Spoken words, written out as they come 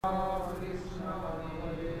Krishna Hare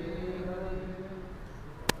Hare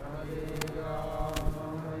Hare Rama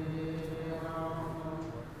Hare Rama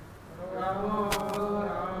Rama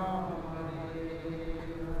Rama Hare Hare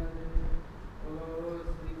Bolo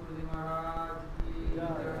Shri Guruji Maharaj ki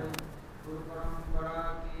Jai Guru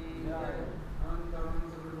Parampara ki Jai Anta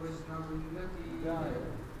Anta Guru Vaishnava Vrinda ki Jai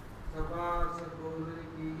Sabar Sadguru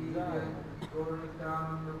ki Jai Gaur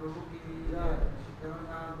Nityananda Prabhu ki Jai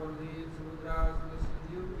Jagannath Baldev Subhadra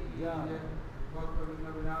Sanjeev ki Jai Bhakta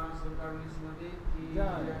Vigna Vinash Karni Smadev ki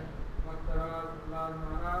Jai Bhaktaraj Prahlad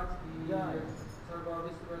Maharaj ki Jai Sarva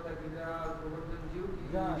Vishwata Giriraj Govardhan Ji ki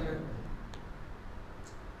Jai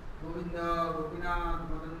Govinda Gopinath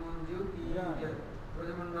Madan Mohan Ji ki Jai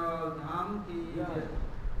Brajamandal Dham ki Jai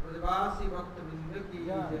Brajavasi Bhakta Vrinda ki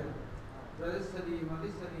Jai Brajasari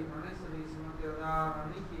Madhesari Praneshwari Srimati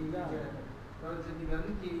Radharani ki Jai Brajadigan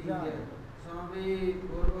ki Jai Swami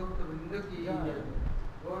Gaur Bhakta Vrinda ki Jai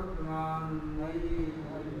Gaur Premananda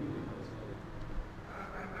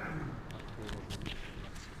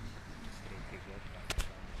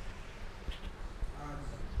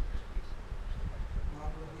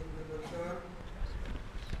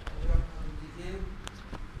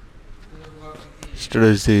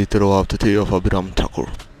Today is the Tiruvah Tithi of Abhiram Thakur,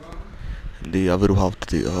 the Avirubhav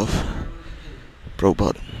Tithi of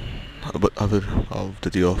Prabhupada, Avirubhav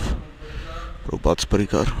Tithi of Prabhupada's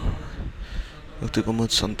Parikar, Bhakti Kumud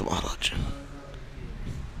Sant Maharaja.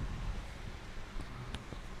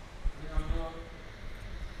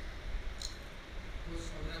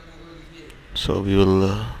 So we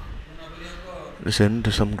will listen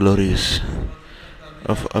to some glories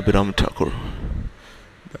of Abhiram Thakur.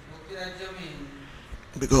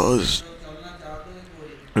 Because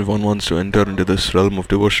if one wants to enter into this realm of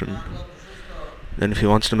devotion, then if he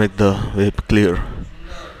wants to make the way clear,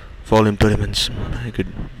 fall impediments, make it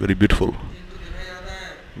very beautiful.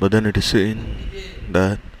 But then it is seen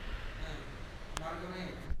that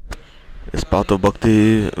this path of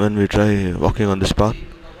bhakti, when we try walking on this path,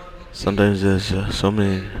 sometimes there's so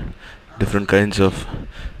many different kinds of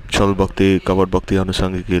chal bhakti, kavad bhakti,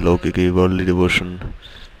 anusangiki, laukiki, worldly devotion,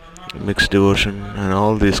 mixed devotion, and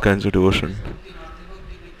all these kinds of devotion.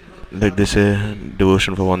 Like they say,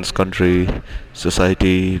 devotion for one's country,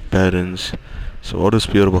 society, parents. So what is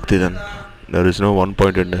pure bhakti then? There is no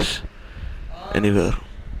one-pointedness anywhere.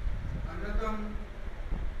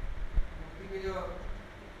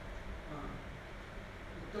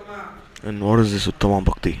 And what is this Uttama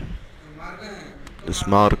Bhakti? This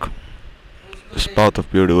mark, this path of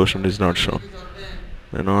pure devotion is not shown.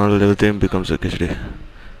 And everything becomes a kishri.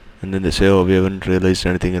 And then they say, oh, we haven't realized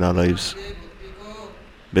anything in our lives.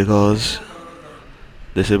 Because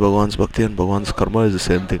they say Bhagwan's bhakti and Bhagwan's karma is the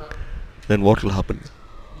same thing. Then what will happen?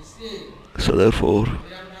 So therefore,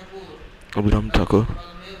 Abhiram Thakur,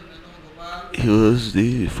 he was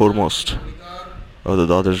the foremost of the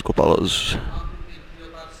Dadash Gopalas.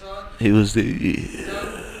 He was the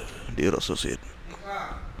dear associate.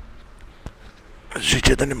 Sri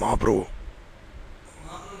Chaitanya Mahaprabhu.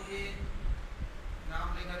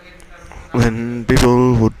 When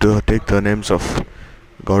people would take the names of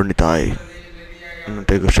Gaurnitai,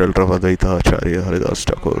 take a shelter of Advaita Acharya, Haridas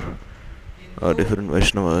Thakur, different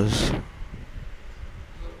Vaishnavas,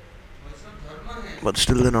 but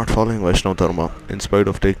still they're not following Vaishnava Dharma in spite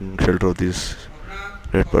of taking shelter of these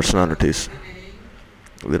great personalities.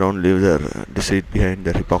 They don't leave their deceit behind,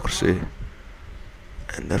 their hypocrisy,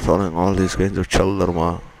 and they're following all these kinds of chal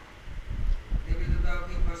dharma,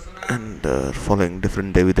 and following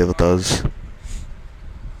different Devi Devatas,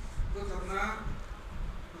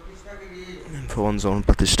 and for one's own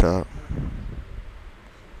pratishtha.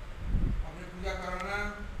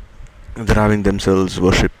 They're having themselves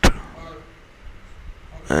worshipped,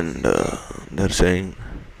 and they're saying,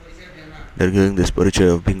 they're giving this parichay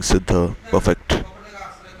of being siddha, perfect,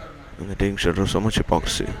 and they're taking shelter of so much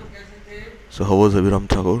hypocrisy. So how was Abhiram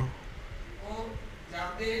Thakur?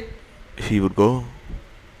 He would go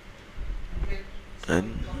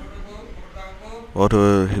and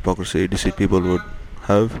whatever hypocrisy, deceit people would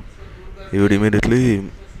have, he would immediately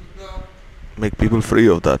make people free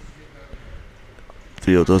of that,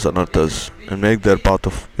 free of those anarthas, and make their path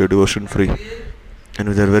of pure devotion free. And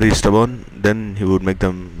if they're very stubborn, then he would make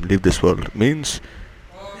them leave this world. Means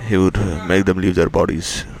he would make them leave their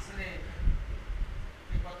bodies.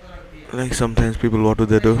 Like sometimes people, what do?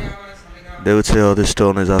 They would say, oh, this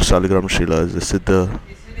stone is our Shaligram Shila, is the Siddha.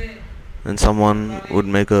 And someone would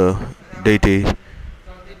make a deity,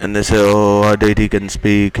 and they say, oh, our deity can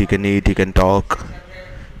speak, he can eat, he can talk.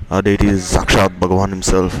 Our deity is Sakshat Bhagavan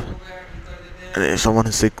himself. And if someone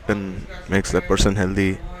is sick, then makes that person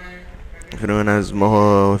healthy. If anyone has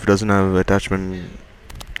moha, if he doesn't have attachment,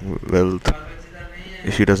 wealth,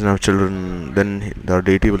 if he doesn't have children, then the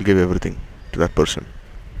deity will give everything to that person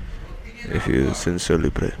if you sincerely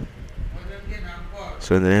pray.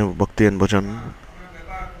 So in the name of Bhakti and Bhajan,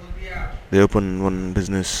 they open one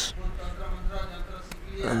business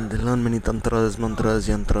and they learn many tantras, mantras,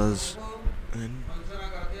 yantras, and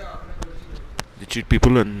they cheat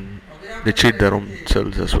people and they cheat their own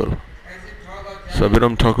selves as well. So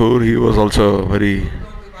Abhiram Thakur, he was also very,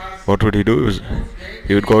 what would he do?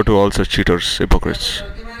 He would go to all such cheaters, hypocrites,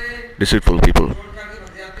 deceitful people,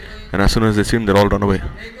 and as soon as they see him, they'll all run away.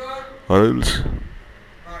 Or else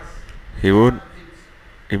he would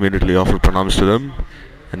immediately offer pranams to them,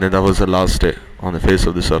 and then that was the last day on the face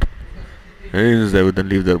of this earth. And they would then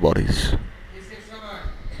leave their bodies.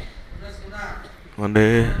 One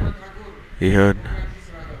day he heard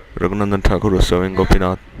Raghunandan Thakur was serving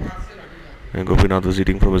Gopinath, and Gopinath was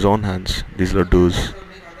eating from his own hands these laddus.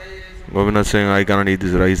 Gopinath saying, I cannot eat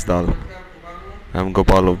this rice dal. I'm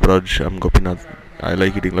Gopal of Braj, I'm Gopinath. I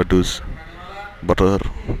like eating laddus, butter.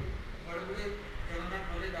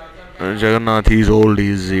 And Jagannath, he's old,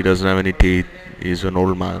 he doesn't have any teeth, he's an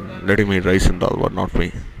old man. Let him eat rice and dal, but not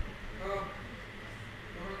me.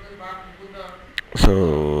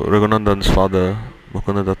 So Raghunandan's father,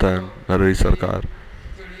 Mukunda Datta and Narari Sarkar,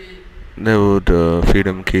 they would feed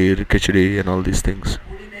him kheer, khichdi and all these things.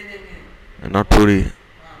 And not puri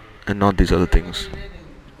and not these other things.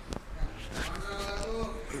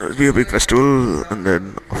 There will be a big festival and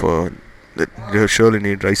then they surely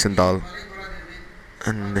need rice and dal.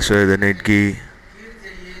 And they say they need ghee,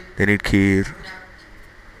 they need kheer.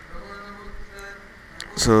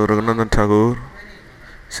 So Raghunandan Thakur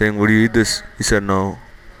saying, would you eat this? He said no.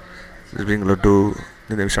 This being laddu.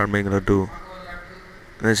 Then they start making laddu.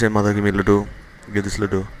 And they say, Mother, give me laddu. Give this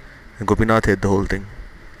laddu. And Gopinath ate the whole thing.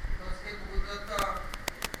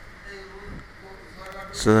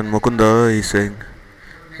 So then Mukunda is saying,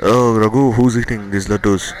 oh Raghu, who's eating these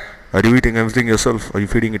laddus? Are you eating everything yourself? Are you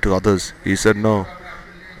feeding it to others? He said, no.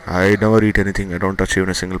 I never eat anything. I don't touch even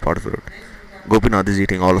a single part of it. Gopinath is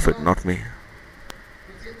eating all of it, not me.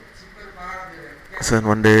 So then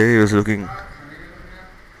one day he was looking,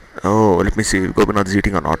 oh, let me see if Gopinath is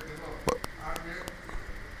eating or not.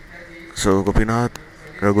 So Gopinath,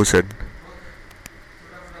 Raghu said,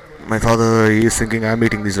 my father, he is thinking I am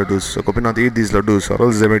eating these laddus. So Gopinath, eat these laddus or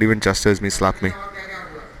else they might even chastise me, slap me.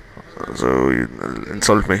 So he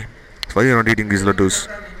insult me. Why are you not eating these laddus?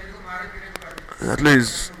 At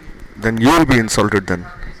least then you will be insulted then.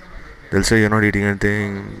 They'll say you're not eating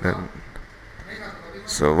anything. Then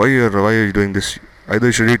so why are you doing this? Either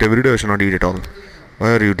you should eat every day or you should not eat at all.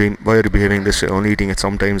 Why are you behaving this way? Only eating at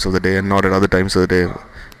some times of the day and not at other times of the day.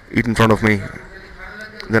 Eat in front of me.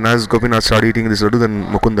 Then as Gopinath started eating this laddu, then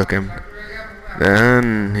Mukunda came.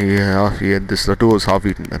 Then he had this laddu was half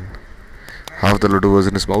eaten then. Half the laddu was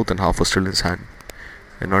in his mouth and half was still in his hand.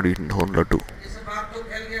 And not eaten the whole laddu.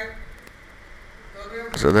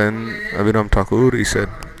 So then Abhiram Thakur, he said,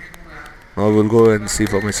 now I will go and see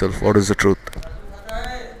for myself what is the truth.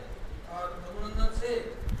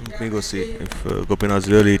 Let me go see if Gopinath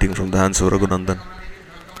is really eating from the hands of Raghunandan.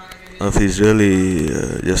 If he's really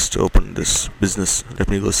just opened this business, let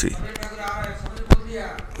me go see.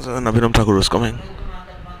 So then Abhiram Thakur was coming.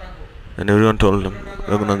 And everyone told him,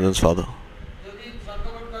 Raghunandan's father.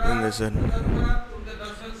 And they said,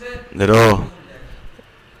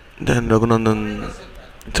 then Raghunandan,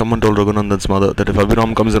 someone told Raghunandan's mother that if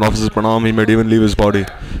Abhiram comes and offers his pranam, he might even leave his body.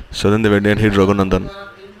 So then they went and hid Raghunandan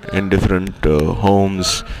in different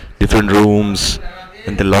homes, different rooms,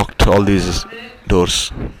 and they locked all these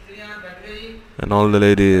doors. And all the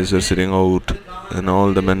ladies were sitting out, and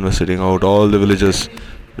all the men were sitting out, all the villagers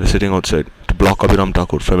were sitting outside to block Abhiram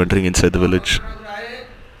Thakur from entering inside the village.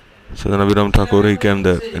 So then Abhiram Thakur, he came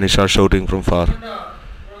there and he started shouting from far.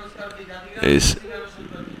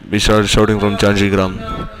 He started shouting from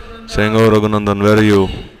Chanjigram, saying, oh Raghunandan, where are you?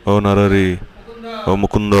 Oh Narari, oh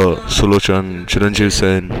Mukunda, Sulochan, Chiranjeev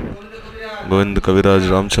Sen, Govind Kaviraj,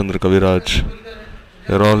 Ramchandra Kaviraj.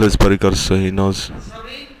 They're all his parikars, so he knows.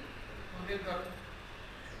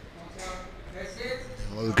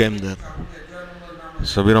 All came there.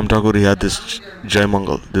 So Abhiram Thakur, he had this Jai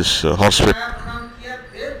Mangal, this horse whip.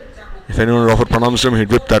 If anyone would offer pranams to him,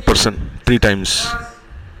 he'd whip that person 3 times.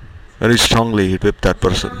 Very strongly he'd whip that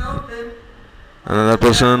person. And then that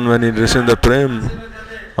person, when he'd received the prem,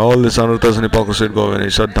 all this anarthas and hypocrisy would go away and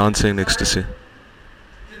he'd start dancing in ecstasy.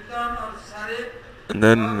 And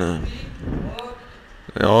then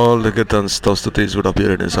all the kirtans, stutis would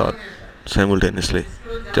appear in his heart simultaneously,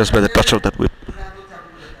 just by the touch of that whip.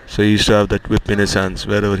 So he used to have that whip in his hands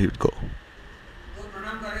wherever he would go.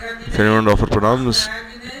 If anyone offer pranams,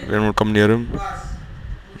 if anyone would come near him,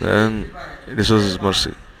 then this was his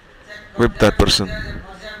mercy. Whip that person.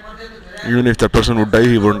 Even if that person would die,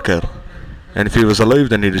 he wouldn't care. And if he was alive,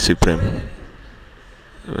 then he'd receive prem.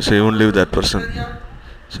 So he won't leave that person.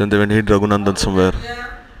 So they went hit Raghunandan somewhere.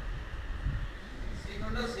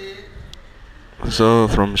 So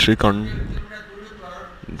from Srikand,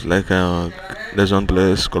 like there's one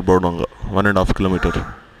place called Bordanga, 1.5 kilometer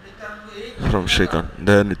from Srikand.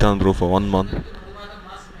 There Nityananda Prabhu for 1 month.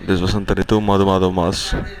 This Vasanta Ritu Madhu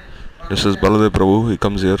Mas. This is Baladev Prabhu. He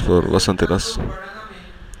comes here for Vasantiras.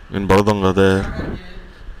 In Bordanga there,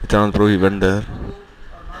 Nityananda Prabhu he went there,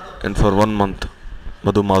 and for 1 month,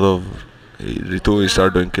 Madhu Madhav Ritu he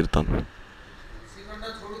started doing kirtan.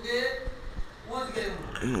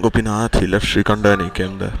 In Gopinath he left Srikanda and he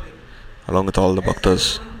came there along with all the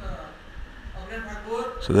bhaktas.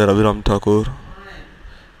 So there Abhiram Thakur,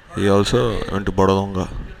 he also went to Badalonga.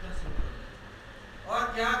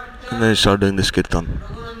 And then he started doing this kirtan.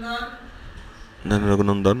 And then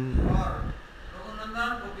Raghunandan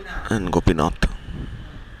and Gopinath.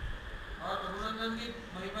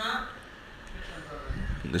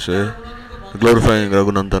 This way, glorifying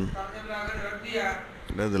Raghunandan.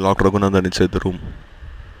 Then they locked Raghunandan inside the room.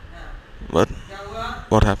 But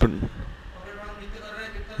what happened?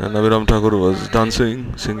 And Abhiram Thakur was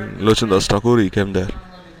dancing, singing Lochandas Thakur, he came there.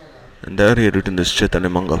 And there he had written this Chaitanya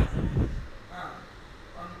Mangal.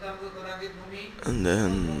 And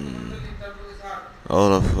then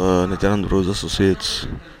all of Nityananda Prabhu's associates,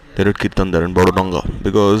 they did kirtan there in Bododanga,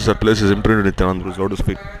 because that place is imprinted in Nityananda Prabhu's lotus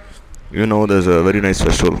feet. You know, there's a very nice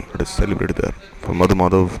festival that is celebrated there for Madhu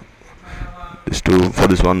Madhav. For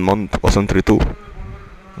this 1 month, Vasant Ritu.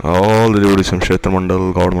 All the devotees from Kshetra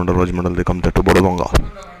Mandal, God Mandal, Raj Mandal, they come there to Bododanga.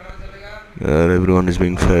 There everyone is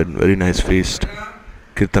being fed, very nice feast.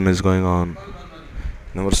 Kirtan is going on,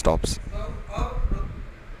 never stops.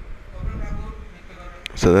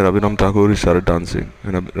 So there Abhiram Thakur he started dancing,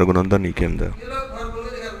 and Raghunandan he came there.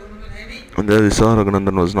 And there they saw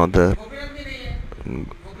Raghunandan was not there.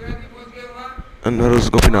 And where was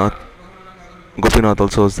Gopinath? Gopinath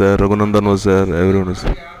also was there, Raghunandan was there, everyone was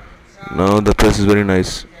there. Now the place is very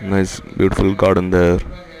nice, beautiful garden there,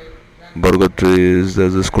 Bargat trees,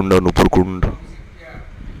 there's this Kunda, Nupur Kund,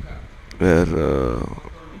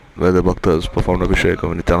 where the bhaktas performed Abhishek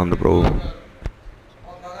of Nityananda Prabhu.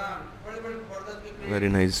 Very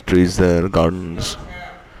nice trees there, gardens,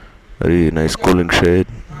 very nice cooling shade.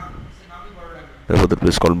 Therefore the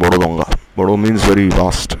place is called Bododanga. Bodo means very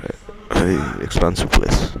vast, very expansive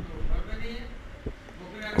place.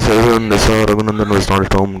 So everyone, they saw Raghunandan was not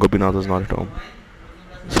at home, Gopinath was not at home.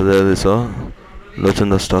 So there they saw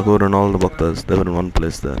Lochandas Thakur and all the bhaktas, they were in one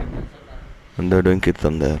place there. And they were doing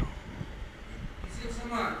kirtan there.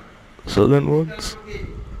 So then once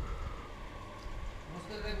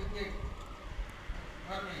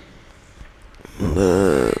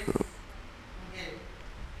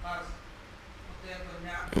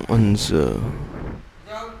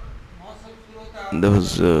there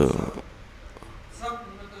was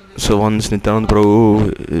so once Nityananda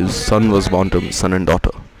Prabhu, his son was born to him, son and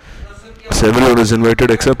daughter. So everyone is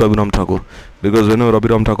invited except Abhiram Thakur, because whenever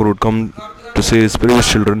Abhiram Thakur would come to see his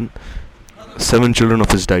previous children, 7 children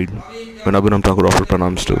of his died when Abhiram Thakur offered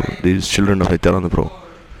pranams to these children of Nityananda Prabhu.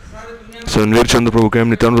 So when Veerchandra Prabhu came,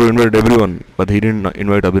 Nityananda Prabhu invited everyone, but he didn't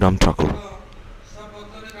invite Abhiram Thakur.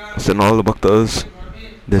 So then all the bhaktas,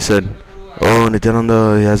 they said, "Oh,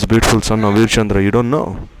 Nityananda, he has a beautiful son of Veerchandra, you don't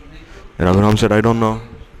know?" And Abhiram said, "I don't know."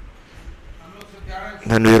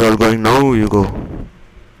 Then we are all going, "Now you go."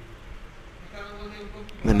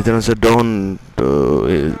 Then Nityananda said, "Don't."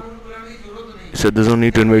 He said, "There's no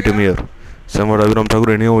need to invite him here." Somewhat Abhiram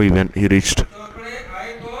Thakur, anyhow, he reached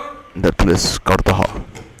that place, Kartaha.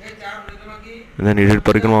 And then he did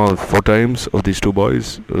parikrama 4 times of these 2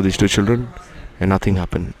 boys, of these 2 children, and nothing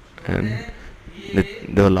happened. And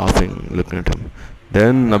they were laughing, looking at him.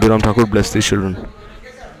 Then Abhiram Thakur blessed these children.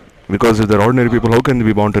 Because if they're ordinary people, how can they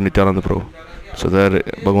be born to Nityananda Prabhu? So they're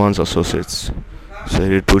Bhagwan's associates. So he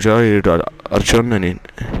did puja, he did archan,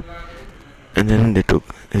 and then they took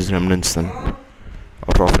his remnants then,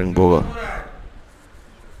 after offering bhoga.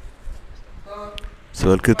 So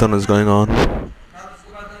while kirtan is going on,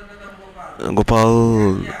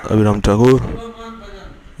 Gopal Abhiram Thakur,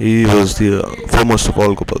 he was the foremost of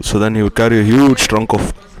all Gopal. So then he would carry a huge trunk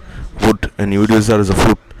of wood and he would use that as a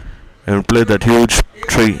flute and play that huge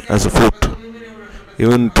tree as a flute.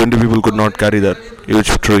 Even 20 people could not carry that huge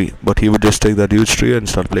tree, but he would just take that huge tree and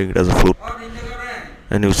start playing it as a flute.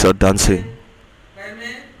 And he would start dancing.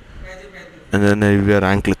 And then he would wear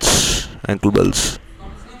ankle bells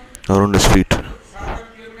around his feet.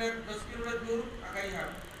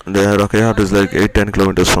 The Rakayat is like 8-10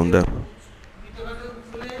 kilometers from there.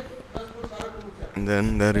 And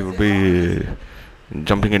then there he would be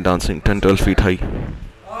jumping and dancing 10-12 feet high,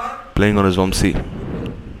 playing on his Vamsi.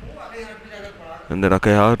 And the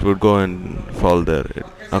Rakayat would go and fall there.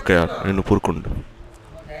 Rakayat in Upurkund.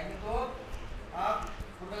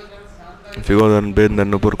 If you go there and bathe in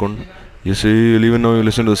the Upurkund, you see, you'll even know you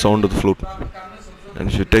listen to the sound of the flute. And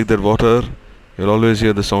if you take that water, you'll always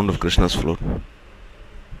hear the sound of Krishna's flute.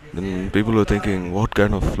 Then people were thinking, what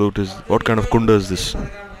kind of kunda is this?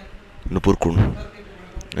 Nupurkund.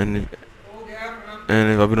 And if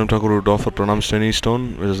Abhinam Thakur would offer pranams to any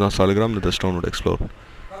stone, which is not saligram, then the stone would explode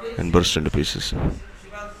and burst into pieces.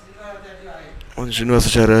 When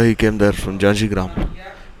Srinivasacharya, he came there from Janjigram.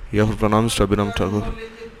 He offered pranams to Abhinam Thakur.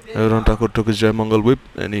 Abhinam Thakur took his Jai Mangal whip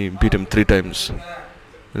and he beat him 3 times.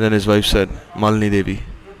 And then his wife said, Malini Devi,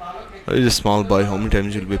 he's a small boy, how many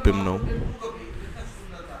times you'll whip him now?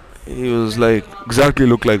 He was like, exactly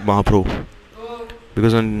looked like Mahaprabhu.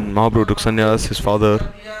 Because when Mahaprabhu took sannyas, his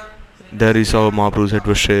father, there he saw Mahaprabhu's head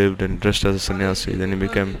was shaved and dressed as a sannyasi. Then he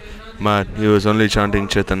became mad. He was only chanting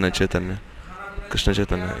Chaitanya, Chaitanya, Krishna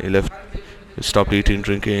Chaitanya. He left, he stopped eating,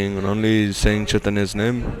 drinking, and only saying Chaitanya's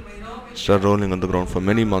name, started rolling on the ground for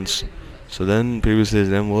many months. So then previously his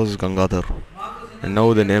name was Gangadhar. And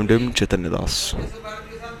now they named him Chaitanya Das.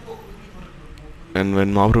 And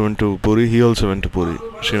when Mahaprabhu went to Puri, he also went to Puri,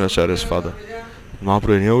 Srinivasacharya's father.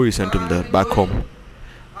 Mahaprabhu knew, he sent him there, back home.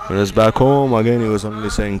 When he was back home, again he was only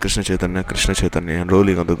saying Krishna Chaitanya, and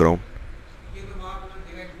rolling on the ground.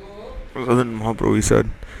 So then Mahaprabhu, he said,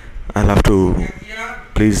 I'll have to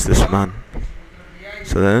please this man.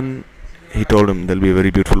 So then he told him, there'll be a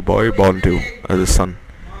very beautiful boy born to you as a son,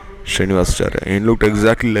 Srinivasacharya. He looked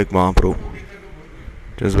exactly like Mahaprabhu.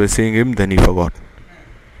 Just by seeing him, then he forgot.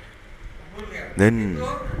 Then,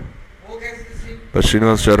 but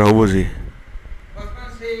Srinivasacharya, how was he?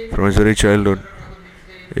 From his very childhood,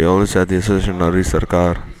 he always had the association of Hari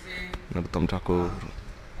Sarkar, Narottam Thakur,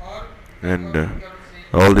 and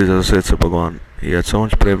all these associates of Bhagavan. He had so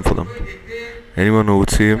much prem for them. Anyone who would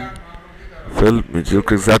see him felt he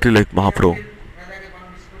looked exactly like Mahaprabhu.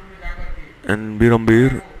 And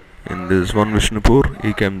Birambir, in this one Vishnupur,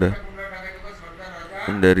 he came there.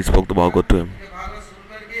 And there he spoke the Bhagavad to him.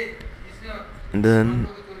 And then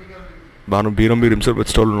Birambir himself had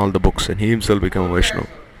stolen all the books and he himself became a Vaishnava.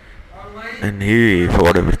 And he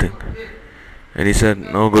forgot everything. And he said,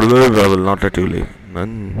 no Gurudev, I will not let you leave.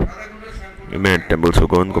 And he made temples for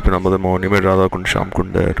Govind Gopinath Madan Mohan, he made Radha Kund, Shyam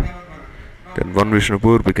Kund there. Then one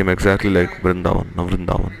Vishnupur became exactly like Vrindavan,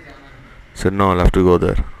 Navrindavan. He said, no, I'll have to go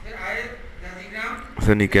there.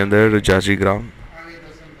 Then he came there to Jajigram.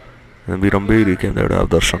 And Birambir, he came there to have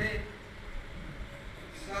darshan.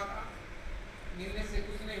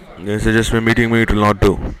 He said, just by meeting me, it will not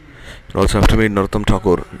do. You also have to meet Narottam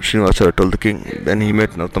Thakur. Srinivasacharya told the king. Then he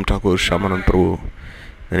met Narottam Thakur, Shyamanand Prabhu.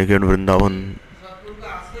 Then he came to Vrindavan.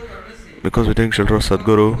 Because we take shelter of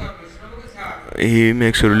Sadguru, he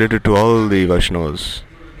makes you related to all the Vaishnavas,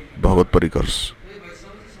 Bhagavad Parikars.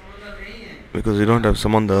 Because you don't have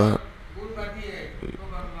Samandha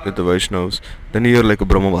with the Vaishnavas, then you are like a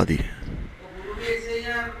Brahmavadi.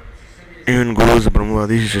 Even Guru is a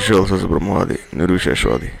Brahmavadi, Shishya also is a Brahmavadi,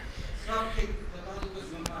 Nirvisheshwadi.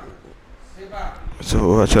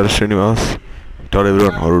 So Acharya Srinivas taught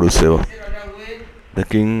everyone how to do seva. The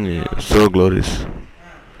king is so glorious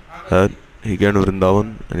that he came to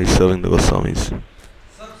Vrindavan and he's serving the Goswamis.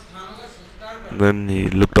 Then he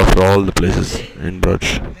looked after all the places in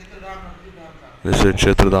Braj. They said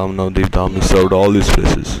Kshetradham, Navdeep Dham, he served all these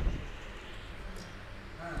places.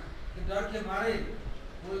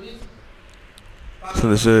 So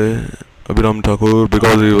they say Abhinam Thakur,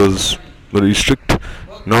 because he was very strict,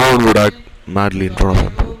 no one would act madly in front of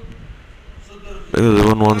him. Because if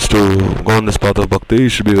one wants to go on this path of bhakti, he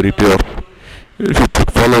should be very pure. If you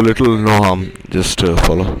follow little, no harm, just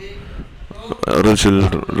follow. Others will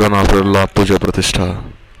run after La Puja Pratishtha.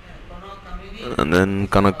 And then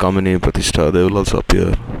Kanak Kamini Pratishtha, they will also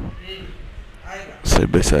appear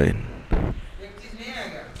side by side.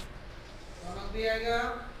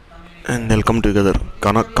 And they'll come together,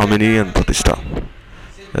 Kanak, Kamini and Pratishtha.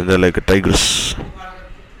 And they're like a tigress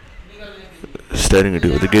staring at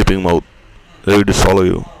you with a gaping mouth. They will just follow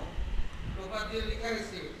you.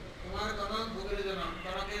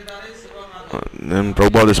 Then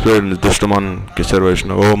Prabhupada displayed in his Dushtaman Kisar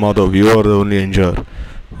Vaishnava, oh Madhav, you are the only angel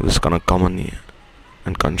who is Kanak Kamani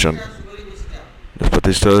and Kanchan. The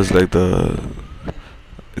Pratishtha is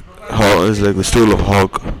like the stool of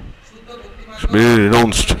hog. Should be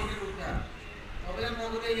renounced.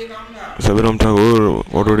 So Abhiram Thakur,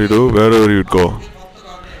 what would he do? Wherever he would go,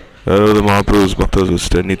 wherever the Mahaprabhu's bhaktas would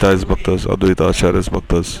stay, Nitai's bhaktas, Advaita Acharya's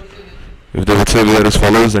bhaktas, if they would say we are his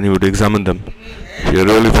followers, then he would examine them. If you are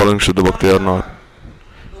really following Shuddha Bhakti or not,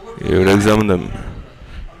 he would examine them.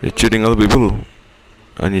 You're cheating other people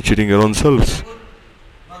and you're cheating your own selves.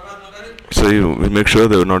 So he would make sure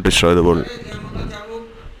they would not destroy the world.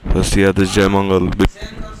 First he had this Jaimangal whip.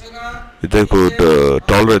 If they could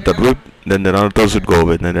tolerate that whip, then the Naratas would go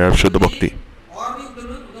away, then they have Shuddha Bhakti.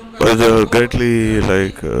 But they are greatly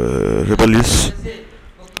rebellious.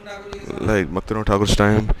 Like Bhaktivinoda Thakur's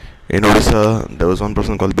time, in Odisha, there was one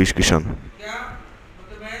person called Bish Kishan.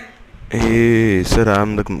 He said, I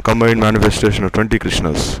am the combined manifestation of 20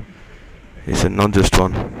 Krishnas. He said, not just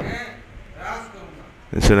one.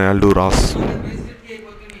 He said, I'll do Ras.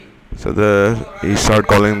 So there, he started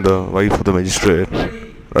calling the wife of the magistrate,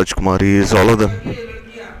 Rajkumaris, all of them.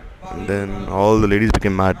 And then all the ladies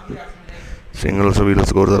became mad, saying, also we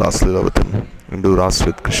let's go to the Ras Leela with him and do Ras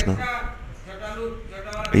with Krishna.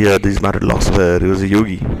 He had these matted locks of hair. He was a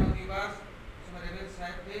yogi.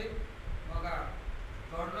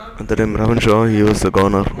 At the time, Raman Shaw, he was the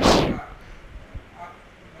governor.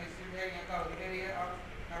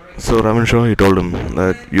 So Raman Shaw, he told him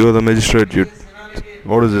that you are the magistrate.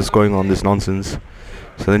 What is this going on? This nonsense.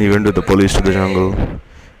 So then he went with the police to the jungle.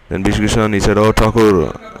 Then Bish Kishan, he said, oh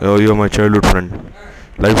Thakur, oh, you are my childhood friend.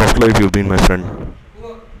 Life after life, you've been my friend.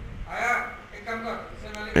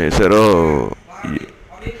 He said, oh,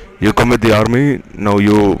 you come with the army. Now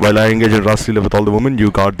while I engage in Ras Leela with all the women,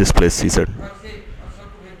 you guard this place, he said.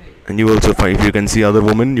 And you also find, if you can see other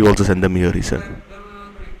women, you also send them here, he said.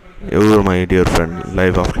 You are my dear friend,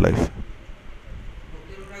 life after life.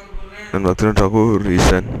 And Bhaktivinoda Thakur, he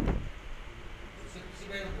said,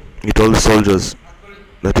 he told the soldiers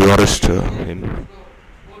that you arrest him.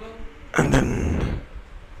 And then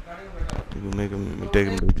you take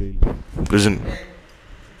him to jail, prison.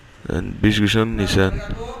 And Bish Kishan, he said,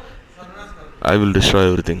 I will destroy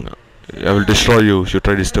everything. I will destroy you if you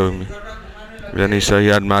try disturbing me. Then he said he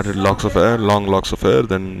had matted locks of hair, long locks of hair,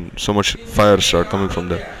 then so much fire started coming from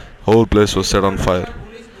there. Whole place was set on fire.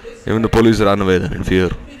 Even the police ran away then in fear.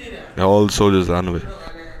 All the soldiers ran away.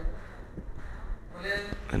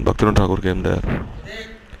 And Bhaktivinoda Thakur came there.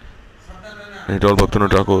 And he told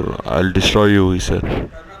Bhaktivinoda Thakur, I'll destroy you, he said.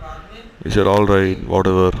 He said, alright,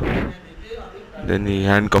 whatever. Then he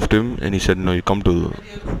handcuffed him and he said, no, you come to,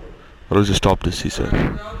 or else you stop this, he said.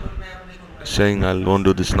 Saying, I won't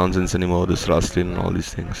do this nonsense anymore, this Ras Leela and all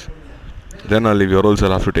these things. Then I'll leave you, or else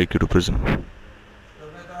I'll have to take you to prison. And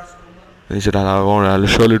he said, I'll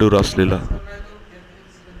surely do Ras Leela.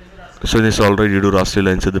 So he said, alright, you do Ras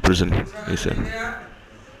Leela inside the prison, he said.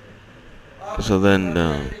 So then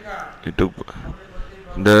he took,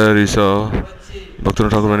 there he saw Bhaktivinoda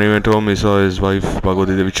Thakur. When he went home, he saw his wife,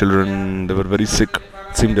 Bhagavati Devi, children. They were very sick.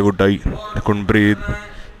 It seemed they would die. They couldn't breathe.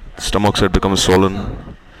 Stomachs had become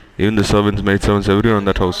swollen. Even the servants, maid servants, everyone in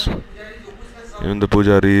that house. Even the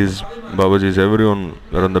pujaris, babajis, everyone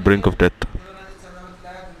were on the brink of death.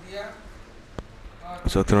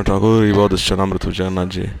 So Bhaktivinoda Thakur, he bought this Chanamrit of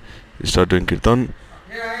Jagannathji. He started doing kirtan.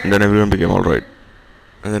 And then everyone became alright.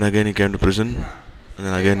 And then again he came to prison. And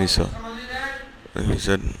then again he saw. And he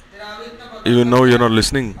said, even now you're not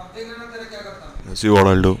listening. See what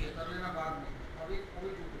I'll do.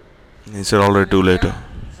 And he said, alright, do later.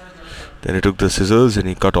 Then he took the scissors and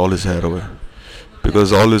he cut all his hair away.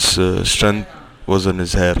 Because all his strength was in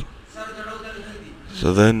his hair.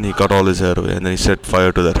 So then he cut all his hair away and then he set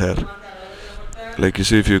fire to that hair. Like you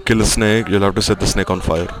see, if you kill a snake, you'll have to set the snake on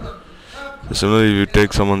fire. So similarly, if you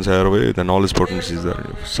take someone's hair away, then all his potency is there.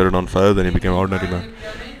 You set it on fire, then he became an ordinary man.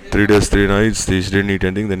 3 days, 3 nights, he didn't eat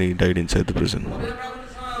anything, then he died inside the prison.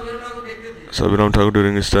 So Abhiram Thakur,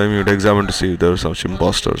 during his time, he would examine to see if there were some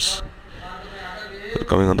impostors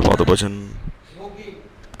coming on the path of bhajan.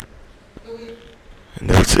 And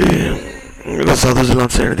they would say, the sadhus will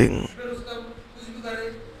not say anything.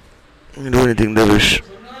 You do anything they wish.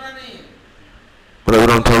 But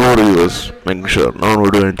Abhiram Thakur, he was making sure no one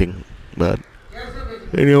would do anything bad.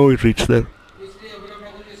 Anyhow, it reached there.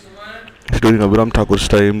 During Abhiram Thakur's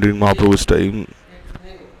time, during Mahaprabhu's time,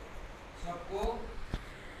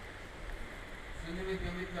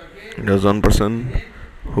 there was one person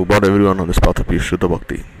who brought everyone on this path of Shuddha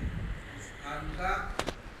Bhakti.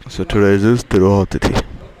 So today is Tiruha Tithi.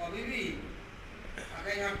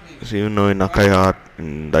 So you know in Akaihat,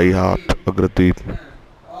 in Daihat, Agradweep,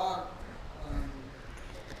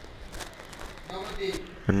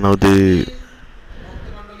 and now all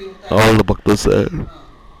the bhaktas there,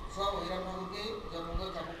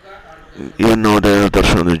 even now they have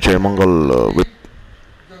darshan of the Jaimangal whip.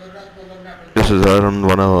 is around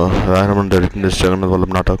 1 hour. Around written this Jagannath Vallabh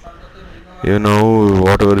Natak. You know,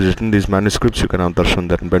 whatever is written, these manuscripts, you can have darshan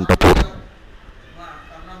there in Bentapur.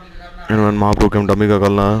 And when Mahaprabhu came to Ambika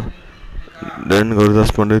Kalna, then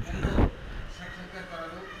Gauridas Pandit,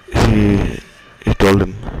 he, he told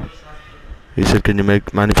him, he said, can you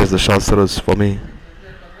manifest the Shastras for me?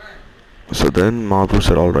 So then Mahaprabhu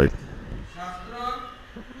said, alright.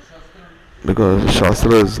 Because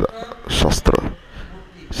Shastra is Shastra.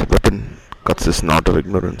 It's a weapon, cuts this knot of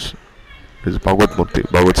ignorance. It is Bhagavad Murti,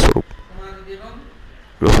 Bhagavad Swarup.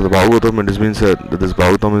 Because for the Bhagavatam it has been said that this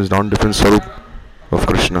Bhagavatam is non-different Swarup of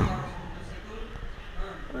Krishna.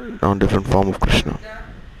 Non-different form of Krishna.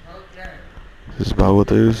 This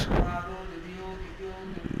Bhagavata is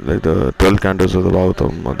like the 12 cantos of the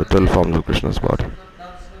Bhagavatam or the 12 forms of Krishna's body.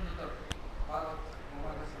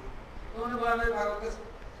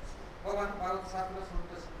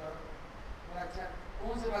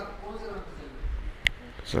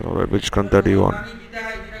 So, alright, which Grantha do you want?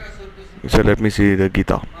 He said, let me see the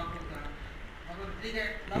Gita.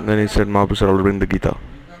 And then he said, Mahaprabhu said, I will bring the Gita.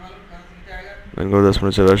 Then Gauridas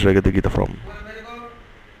Pandit said, where should I get the Gita from?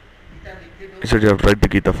 He said, you have to write the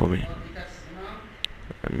Gita for me.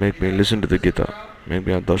 And make me listen to the Gita. Make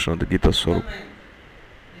me have darshan of the Gita Swarup.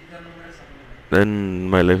 Then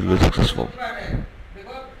my life will be successful.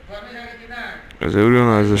 Because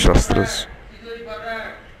everyone has the Shastras.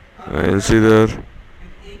 You'll see there.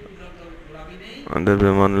 And there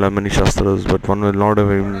will be many Shastras, but one will not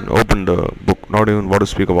have even opened the book, not even want to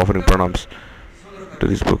speak of offering pranams to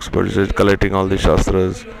these books, but just collecting all these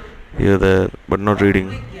Shastras here, there, but not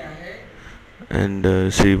reading.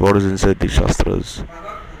 And see what is inside these Shastras.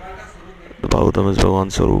 The Bhagavatam is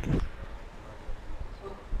Bhagavan Swarup.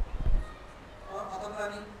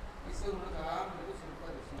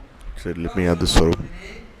 He said, let me have this Swarup,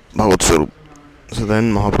 Bhagavad Swarup. So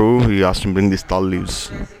then Mahaprabhu, he asked him to bring these tal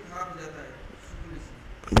leaves.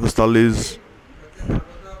 Because tal leaves,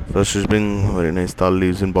 first you bring very nice tal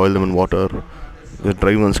leaves and boil them in water. The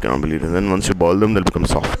dry ones cannot be eaten. Then once you boil them, they'll become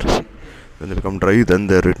soft. When they become dry, then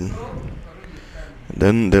they're written.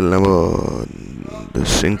 Then they'll never,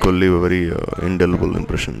 this ink will leave a very indelible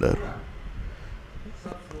impression there.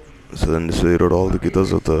 So then this way he wrote all the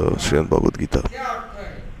Gitas of the Srimad Bhagavad Gita.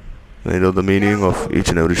 Then he wrote the meaning of each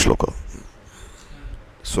and every shloka.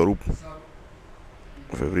 Swarup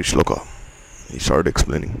of every shloka. He started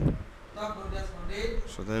explaining.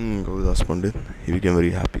 So then Gauridas Pandit, he became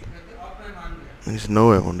very happy. And he said,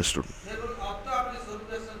 now I have understood.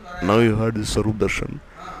 Now you heard this Swarup Darshan.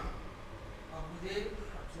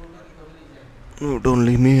 No, don't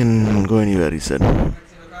leave me and go anywhere, he said.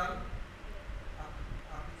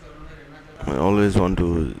 I always want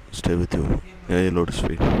to stay with you. Yeah, your lotus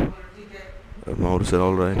feet. Mahaprabhu said,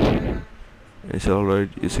 alright. He said, alright,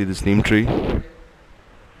 you see this neem tree?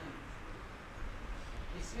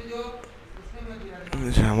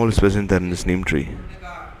 He said, I'm always present there in this neem tree.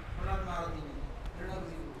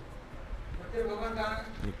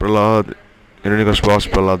 Prahlad, Hiranyakashipu asked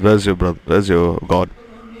Prahlad, where's your brother? Where's your God?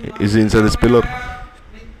 Is he inside this pillar?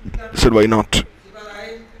 He said, why not?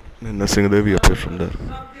 And Nrsimhadevi appeared from there.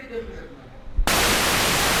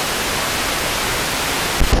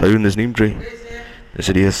 Are you in this neem tree? They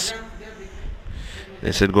said, yes.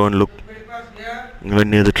 They said, go and look. They went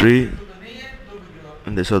near the tree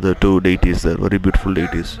and they saw the two deities there, very beautiful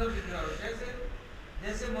deities.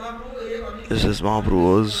 Just as Mahaprabhu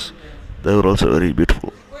was, they were also very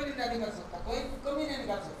beautiful.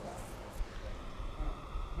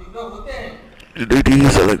 The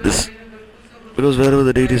deities are like this. Because wherever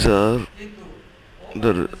the deities are,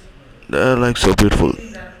 they're like so beautiful.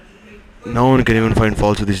 No one can even find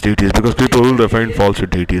faults with these deities, because people, they find faults with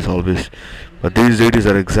deities always. But these deities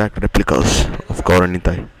are exact replicas of Gaur and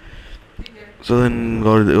Nitai. So then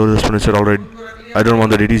Gauridas Pandit said, alright, I don't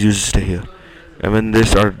want the deities, you just stay here. And when they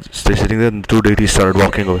started sitting there, the two deities started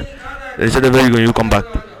walking away. They said, where are you going? You come back.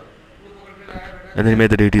 And then he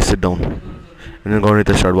made the deities sit down. And then Gaur and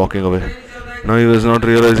Nitai started walking away. Now he was not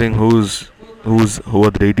realizing who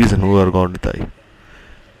are the deities and who are Gaur and Nitai.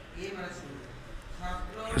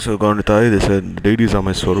 So Gaur and Nitai, they said, the deities are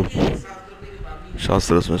my Swarup.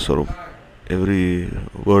 Shastra is my Swarup. Every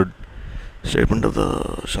word, statement of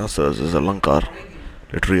the Shastras is alankar,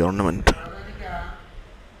 literary ornament.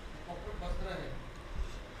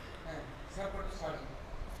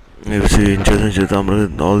 You see in Chaitanya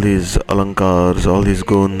Charitamrita, all these alankars, all these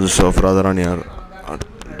guns of Radharani are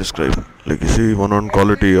described. Like you see, one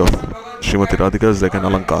quality of Srimati Radhika is like an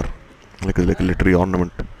alankar, like a literary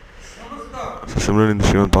ornament. So similarly in the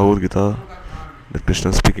Srimad Bhagavad Gita, the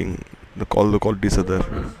Krishna is speaking, all the qualities are there.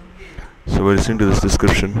 So by listening to this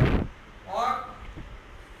description,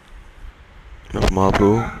 of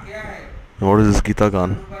Mahaprabhu. And what is this Gita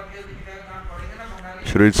Gan?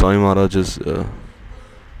 If you read Swami Maharaja's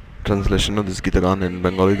translation of this Gita Gan in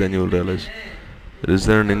Bengali, then you will realize it is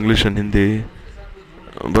there in English and Hindi,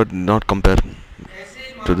 but not compare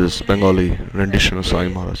to this Bengali rendition of Swami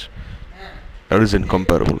Maharaj. That is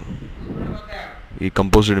incomparable. He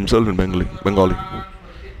composed it himself in Bengali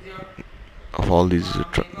of all these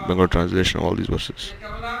Bengali translation of all these verses.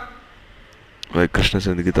 Like Krishna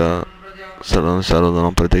said in the Gita,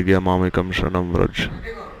 Saradhanam Pratigya Mamekam Sharanam Vraj.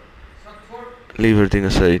 Leave everything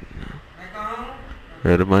aside.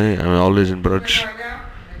 Where am I? I'm always in Braj.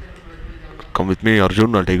 Come with me,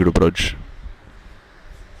 Arjun, I'll take you to Braj.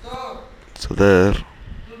 So there,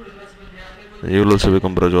 you will also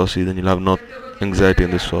become Brajvasi, then you'll have no anxiety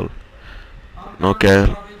in this world. No care.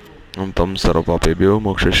 Tam sarapapebhyo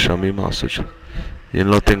mokshishami masuch. You'll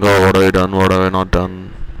not think, oh, what have I done, what have I not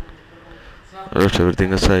done. Left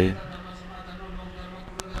everything aside.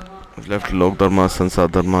 I've left Lok Dharma, Sansar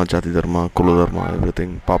Dharma, Jati Dharma, Kula Dharma,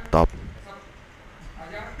 everything, pop top.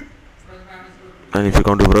 And if you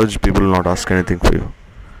come to Vraj, people will not ask anything for you.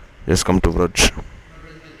 Just come to Vraj.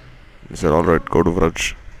 He said, alright, go to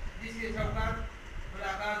Vraj.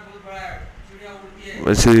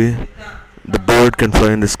 I see, the bird can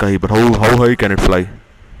fly in the sky, but how high can it fly?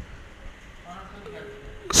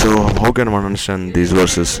 So how can one understand these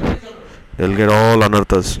verses? They'll get all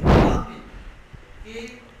anarthas.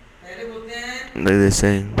 Like they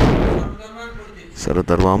saying,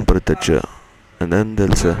 Saradharvam Parityajya. And then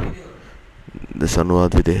they'll say, this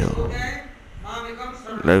Anuvad Videha.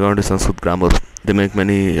 Like going to Sanskrit grammar, they make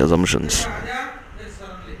many assumptions.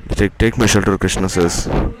 Take my shelter, Krishna says.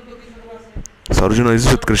 So Arjuna is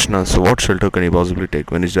with Krishna, so what shelter can he possibly take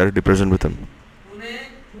when he's directly present with him?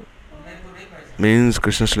 Means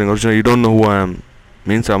Krishna is telling Arjuna, you don't know who I am.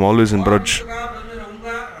 Means I'm always in Braj.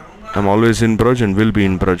 I'm always in Braj and will be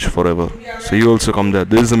in Braj forever. So you also come there.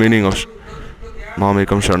 This is the meaning of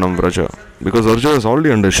Mamekam Sharanam Vraja. Because Arjuna is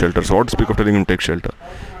already under shelter, so what to speak of telling him take shelter?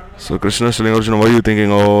 So Krishna is telling Arjuna, why are you thinking,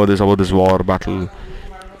 oh, this about this war, battle?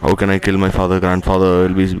 How can I kill my father, grandfather? It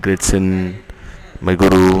will be a great sin. My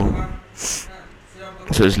guru.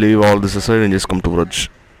 So just leave all this aside and just come to Vraj.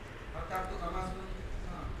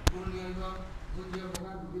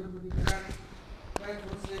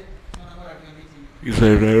 He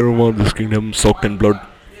said, I don't want this kingdom soaked in blood.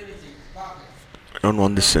 I don't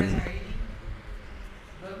want this sin.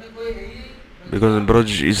 Because in Braj,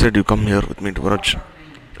 he said, you come here with me to Braj.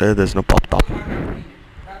 There's no pop top.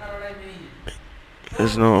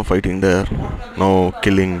 There's no fighting there. No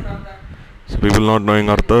killing. So people not knowing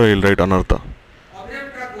Artha, he'll write Anartha.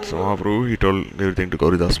 So Mahaprabhu, he told everything to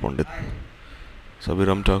Gauridas Pandit. So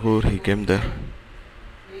Abhiram Thakur, he came there.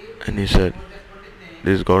 And he said,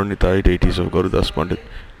 these Gauranitai deities of Gauridas Pandit,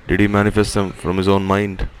 did he manifest them from his own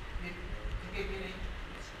mind?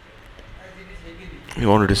 He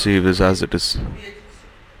wanted to see if it's as it is.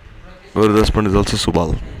 Gauridas Pandit is also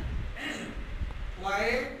Subal.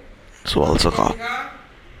 Subal Sakha.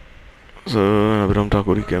 So Abhiram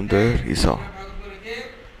Thakur, he came there, he saw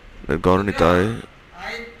that Gauranitai,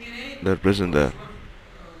 they're present there.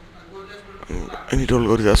 And he told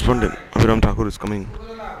Gauridas Pandit, Abhiram Thakur is coming,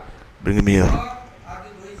 bring him here.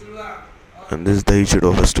 And this is the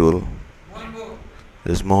Ichido festival.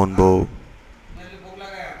 This is Mohan Bhog.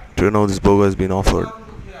 Do you know this Bhog has been offered?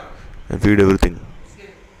 And feed everything.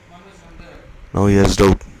 Now he has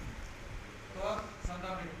doubt.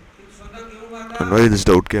 And why this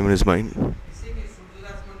doubt came in his mind?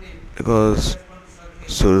 Because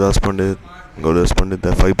Suryadas Pandit, Gauridas Pandit,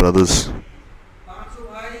 they're 5 brothers.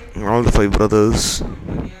 And all the 5 brothers,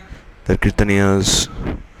 they're Kirtaniyas,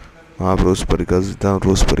 Mahaprabhu's Parikars,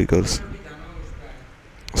 Rose Parikars.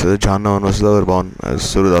 So the Janna and Vasudha were born as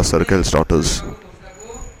Suryadas Sarkel's daughters.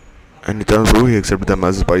 And Nityananda Prabhu, he accepted them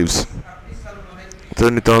as his wives. So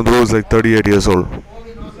Nityananda Prabhu was like 38 years old.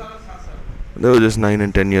 They were just 9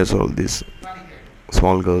 and 10 years old, these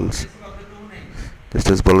small girls. Just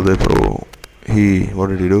as Baladev Prabhu, what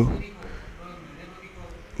did he do?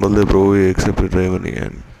 Baladev Prabhu, he accepted Revani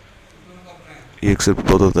and he accepted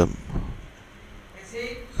both of them.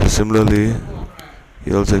 So similarly,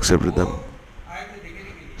 he also accepted them.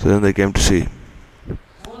 So then they came to see.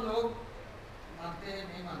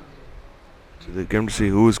 So they came to see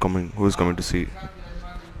who is coming to see.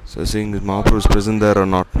 So seeing if Mahaprabhu is present there or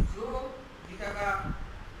not.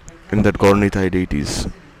 In that Gauranitai deities.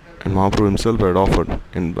 And Mahaprabhu himself had offered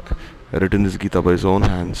and written this Gita by his own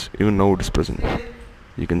hands. Even now it is present.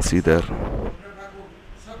 You can see there.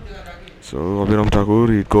 So Abhiram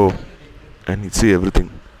Thakur, he'd go and he'd see everything.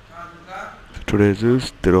 So today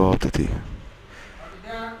is Tiruvatati.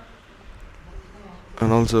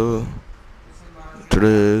 And also,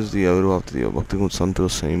 today is the Avirvapti of Bhakti Kumud Sant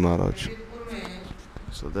Goswami Maharaj.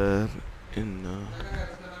 So there in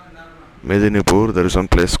Medinipur, there is one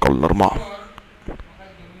place called Narma.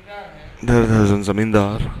 There is one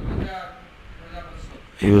Zamindar.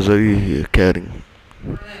 He was very caring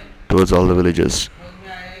towards all the villages.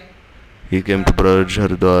 He came to Braj,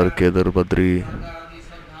 Haridwar, Kedar, Badri,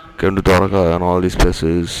 came to Dwaraka and all these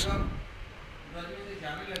places.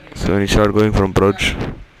 So when he started going from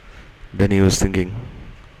Braj, then he was thinking,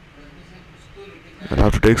 I'll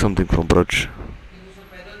have to take something from Braj.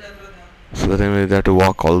 So that time they had to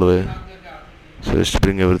walk all the way. So he used to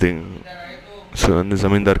bring everything. So when the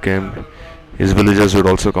Zamindar came, his villagers would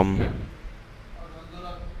also come.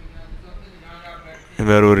 And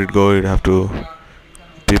wherever he'd go, he'd have to,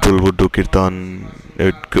 people would do kirtan,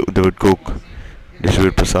 they would cook,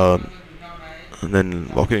 distribute prasad. And then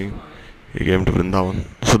walking, he came to Vrindavan.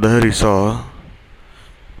 So there he saw,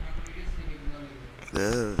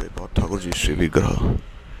 there they bought Thakurji's Sri Vigraha.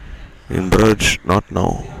 In Braj, not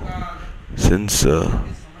now. Since time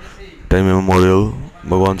immemorial,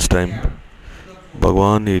 Bhagwan's time,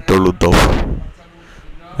 Bhagwan, he told Uddhav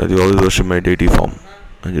that you always worship my deity form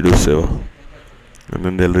and you do seva. And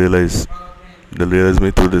then they'll realize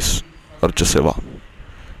me through this Archa Seva.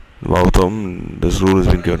 Bhagavatam, this rule has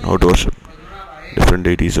been given how to worship different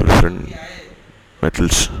deities of different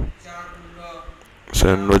metals. So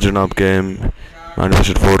when Vajranabh came,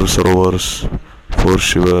 manifested 4 Sarovars, 4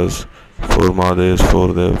 Shivas, 4 Mahadevs,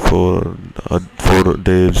 4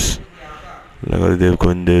 Devs, like Haridev,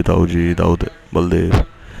 Govindev, Dauji, Daud, Baldev.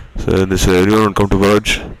 So this everyone would come to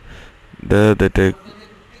Braj. There they take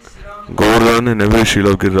Govardhan and every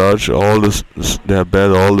Shila of Giriraj, they have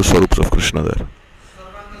bared all the Swarups of Krishna there.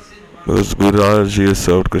 Because Giriraj, he has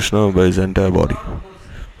served Krishna by his entire body,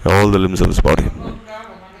 by all the limbs of his body.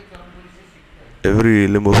 Every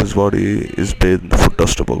limb of his body is bathed in the foot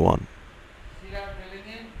dust of Bhagwan.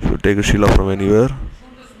 If you take a Shila from anywhere,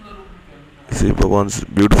 you see Bhagwan's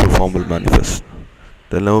beautiful form will manifest.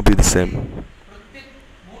 They'll never be the same.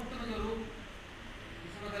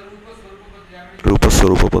 Rupa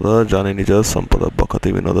Swarupa Pada Jani Nija Sampada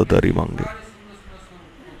Bhakati Vinoda Dari Mange.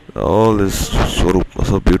 All this Swarup are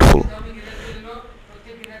so beautiful.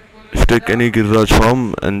 If you take any Giriraj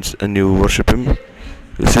form and you worship him,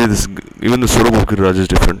 you see this, even the Swarup of Giriraj is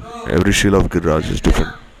different. Every Shila of Giriraj is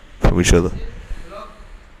different from each other.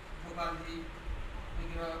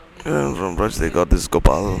 And from Braj they got this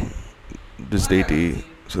Gopal, this deity.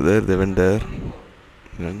 So there they went there.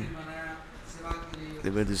 And they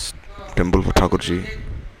made this temple for Thakurji.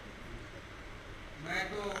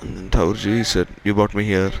 And then Thakurji said, you brought me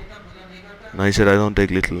here. And I said, I don't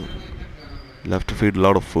take little. You'll have to feed a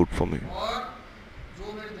lot of food for me.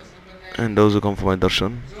 And those who come for my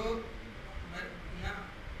darshan,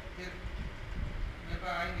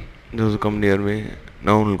 those who come near me,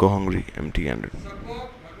 no one will go hungry, empty-handed.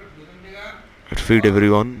 I'd feed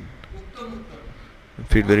everyone,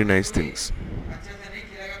 feed very nice things.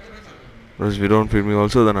 But if you don't feed me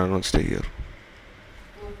also, then I don't stay here.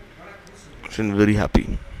 She's very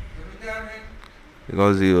happy.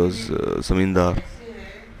 Because he was Zamindar.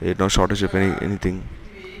 He had no shortage of anything.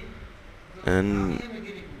 And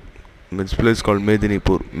this place called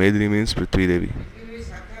Medinipur. Medini means Prithvi Devi.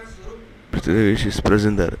 Prithvi Devi, she is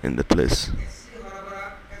present there in that place.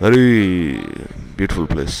 Very beautiful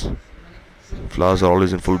place. Flowers are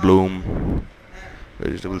always in full bloom.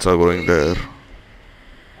 Vegetables are growing there.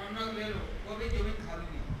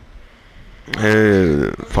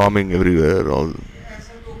 Farming everywhere.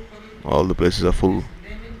 All the places are full.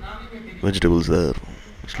 Vegetables there.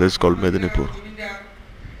 This place is called Medinipur.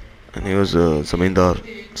 And he was Zamindar,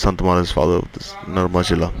 Sant Maharaja's father of this Narma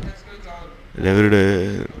Jilla. And every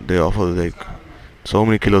day they offer like so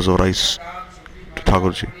many kilos of rice to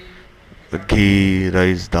Thakurji. The ghee,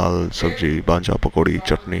 rice, dal, sabji, banja, pakodi,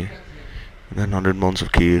 chutney, and then 100 mounds of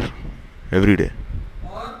kheer every day.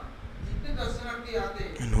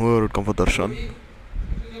 And whoever would come for darshan,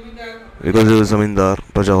 because he was Zamindar,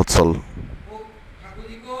 Prajahotsal.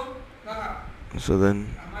 So then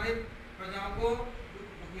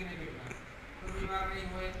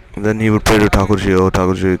he would pray to Thakurji, oh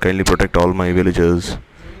Thakurji, kindly protect all my villagers.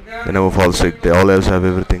 They never fall sick, they always have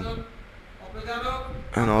everything.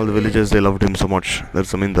 And all the villagers, they loved him so much.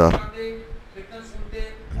 That's Zamindar.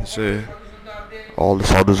 So all the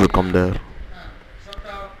sadhus would come there.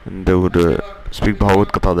 And they would speak Bhagavad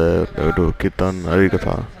Katha there. They would do Kirtan, Hari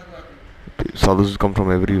Katha. Sadhus would come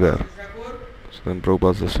from everywhere. So then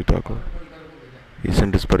Prabhupada Sri Thakur, he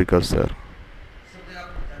sent his parikars there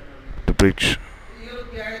to preach.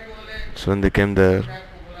 So when they came there,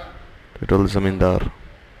 He told the Zamindar,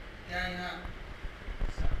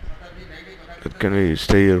 can we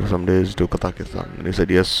stay here for some days, do Katha Kirtan? And he said,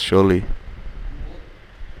 yes, surely.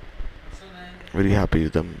 Very happy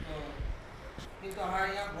with them.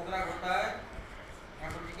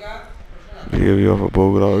 Here we have a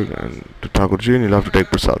Bhograg and to Thakurji, and you'll have to take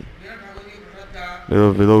Prasad.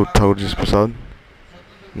 Without Thakurji's Prasad,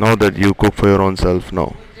 not that you cook for your own self,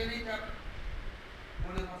 no.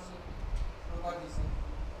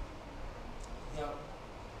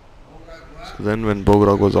 So then when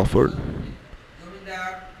Bhograg was offered,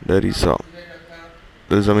 there he saw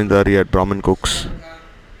the Zamindari had Brahmin cooks,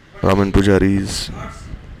 Brahmin pujaris.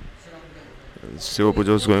 Shiva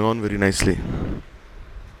Puja was going on very nicely.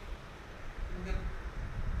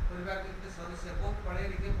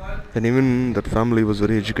 And even that family was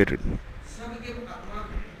very educated.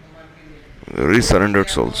 Very surrendered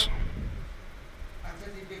souls.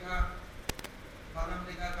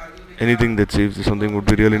 Anything that saves something would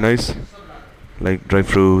be really nice, like dry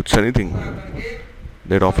fruits, anything.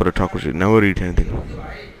 They'd offer a Thakurji, never eat anything.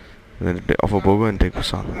 And then they offer Bhoga and take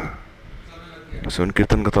Prasad. So when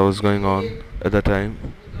Kirtan Katha was going on, at that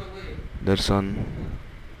time, their son,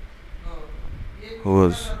 who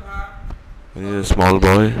was a small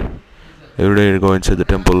boy, every day he'd go inside the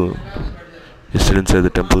temple. He sit inside the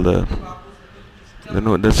temple there.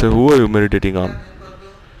 Then they say, who are you meditating on?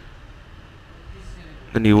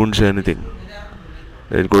 Then he wouldn't say anything.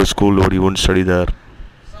 He'd go to school, but he wouldn't study there.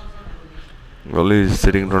 Only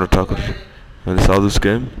sitting in front of Thakur. When the sadhus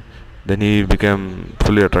came, then he became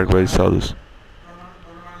fully attracted by the sadhus.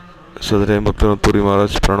 So the time Bhakti Puri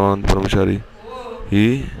Maharaj, Premananda Brahmachari,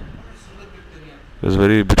 he was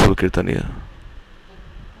very beautiful Kirtaniya.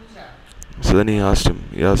 So then he asked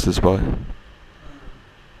this boy,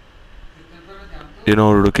 you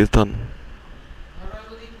know how to do Kirtan?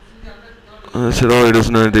 I said, oh, he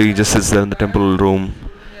doesn't know anything, he just sits there in the temple room.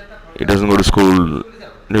 He doesn't go to school.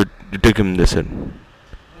 You take him, they said.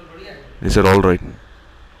 He said, alright.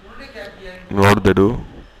 What did they do?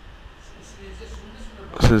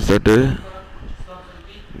 Since that day,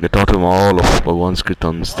 they taught him all of Bhagwan's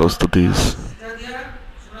Kirtans, those stutis.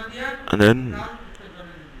 And then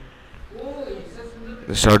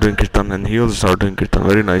they started doing Kirtan, and he also started doing Kirtan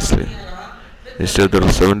very nicely. He stayed there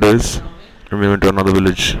for 7 days, and we went to another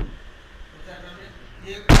village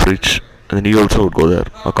to preach. And then he also would go there,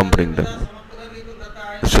 accompanying them.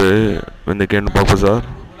 So when they came to Bagbazar,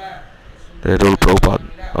 they told Prabhupada,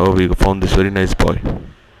 oh, we found this very nice boy.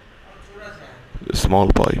 A small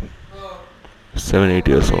boy, 7-8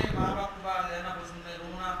 years old.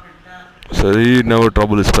 So he never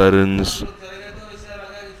troubled his parents.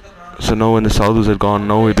 So now when the sadhus had gone,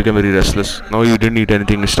 now he became very restless. Now he didn't eat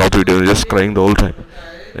anything, he stopped eating, he was just crying the whole time.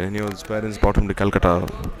 And his parents brought him to Calcutta.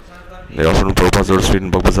 They offered him Prabhupada's street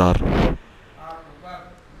in Bagbazar.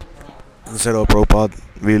 They said, oh Prabhupada,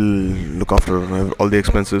 we'll look after all the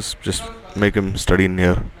expenses, just make him study in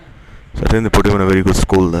here. So then they put him in a very good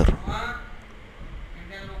school there.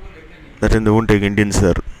 That time they won't take Indians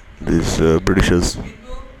there, these Britishers.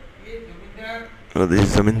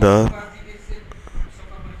 This Zamindar.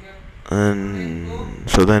 And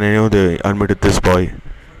so then they admitted this boy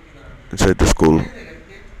inside the school.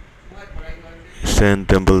 He stayed in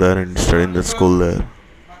temple there and studied in the school there.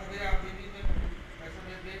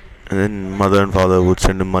 And then mother and father would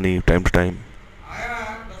send him money time to time.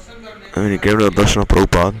 And when he came to the darshan of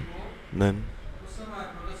Prabhupada, then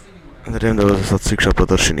at the time there was a Satsiksha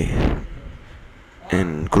Pradarshini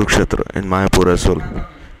in Kurukshetra, in Mayapur as well.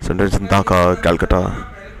 Sometimes in Dhaka, Calcutta,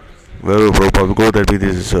 wherever Prabhupada would go, there'd be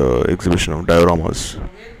this exhibition of dioramas.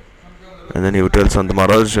 And then he would tell Sant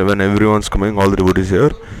Maharaj, when everyone's coming, all the devotees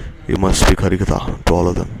here, you must speak Harikatha to all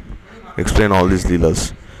of them. Explain all these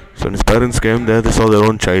leelas. So when his parents came there, they saw their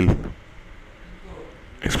own child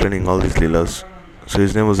explaining all these leelas. So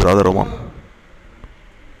his name was Radharaman.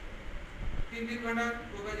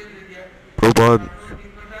 Prabhupada,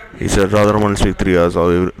 he said Radharaman will speak 3 hours,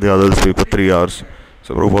 or the others speak for 3 hours.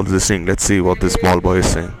 So Prabhupada is listening, let's see what this small boy is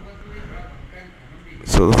saying.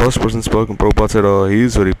 So the first person spoke and Prabhupada said, oh, he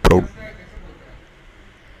is very proud.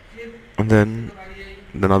 And then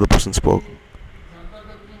another person spoke.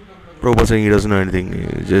 Prabhupada saying he doesn't know anything,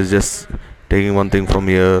 he's just taking one thing from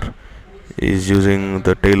here. He's using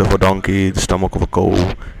the tail of a donkey, the stomach of a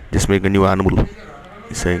cow, just make a new animal.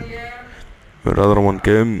 He's saying. When Radharaman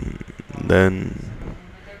came, then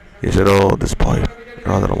he said, oh, this boy,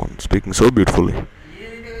 Radharaman, speaking so beautifully.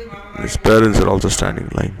 His parents are also standing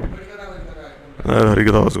in line.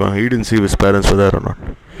 Harikatha was going, he didn't see if his parents were there or not.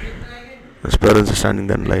 His parents are standing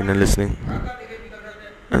there in line and listening.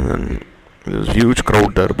 And then there was a huge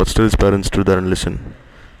crowd there, but still his parents stood there and listened.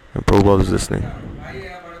 And Prabhupada was listening.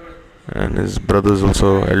 And his brothers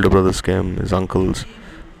also, elder brothers came, his uncles,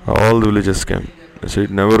 all the villagers came. So he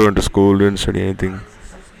never went to school, didn't study anything.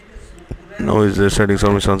 Now he's there studying so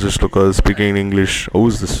many Sanskrit slokas, speaking in English. How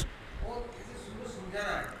is this?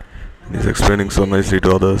 And he's explaining so nicely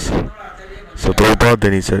to others. So Prabhupada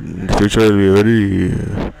then he said, in the future will be a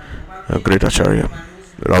very great Acharya,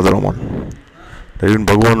 Radharaman. That even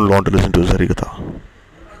Bhagavan will want to listen to his Harikatha.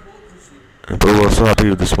 And Prabhupada was so happy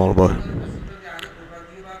with the small boy.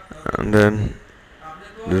 And then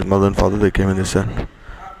his mother and father they came and they said,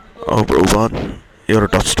 "Oh Prabhupada, you're a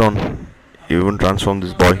touchstone. You even transformed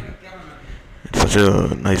this boy. It's such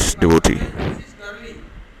a nice devotee.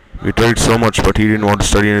 We tried so much, but he didn't want to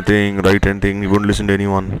study anything, write anything. He wouldn't listen to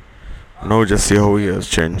anyone. Now just see how he has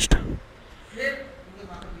changed."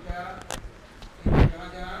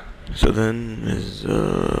 So then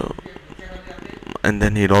and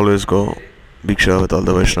then he'd always go Bhiksha with all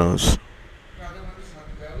the Vaishnavas.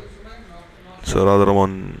 So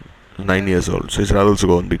Radharaman 9 years old. So he said, I'll also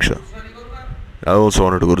go on Bhiksha. I also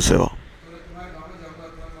wanted to go to Seva.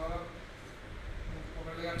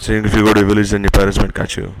 Saying if you go to a village then your parents might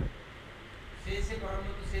catch you.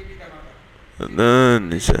 And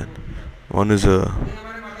then he said, one is a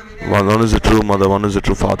true mother, one is a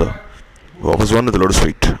true father. What was one of the lotus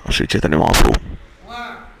feet? Sri Chaitanya Mahaprabhu.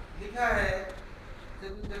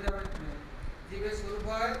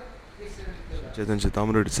 Chaitanya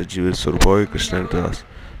Chaitamrita said Jiva Swarupai Krishna Nityadas.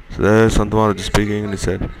 So there Sant Maharaj is speaking and he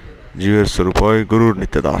said Jiva Swarupai Guru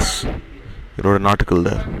Nityadas. He wrote an article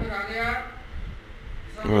there.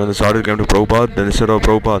 When the article came to Prabhupada, then he said, "Oh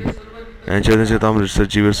Prabhupada," and Chaitanya Chaitamrita said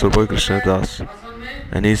Jiva Swarupai Krishna Nityadas.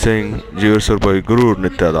 And he's saying Jiva Swarupai Guru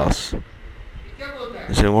Nityadas.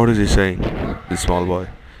 He's saying, what is he saying? This small boy.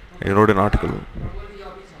 And he wrote an article.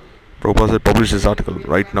 Prabhupada said, publish this article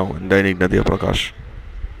right now in Dainik Nadia Prakash,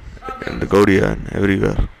 in the Gaudiya and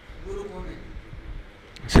everywhere.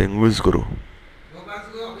 Saying, who is Guru?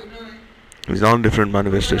 He's not a different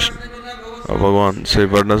manifestation of Bhagavan. Say,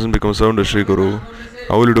 but doesn't become servant to Sri Guru.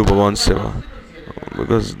 How will you do Bhagavan's seva?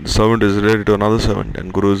 Because the servant is related to another servant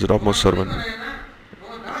and Guru is the topmost servant.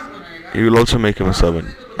 He will also make him a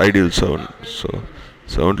servant, ideal servant. So,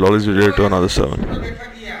 servant will always be related to another servant.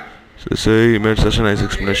 So they say he made such a nice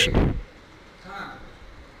explanation.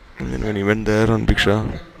 And then when he went there on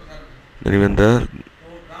Bhiksha, then he went there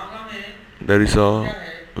he saw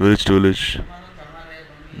village to village.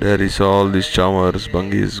 There he saw all these chamars,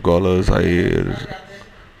 bangis, golas, ayers,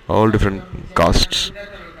 all different castes.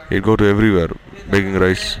 He'd go to everywhere begging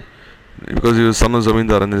rice. Because he was son of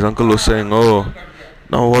Zamindar and his uncle was saying, "Oh,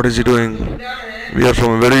 now what is he doing? We are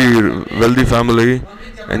from a very wealthy family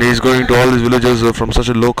and he is going to all these villages from such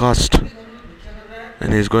a low caste.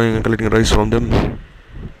 And he is going and collecting rice from them."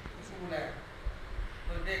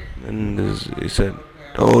 And he said,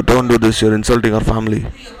 "Oh, don't do this, you're insulting our family.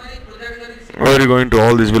 Why are you going to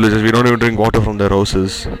all these villages? We don't even drink water from their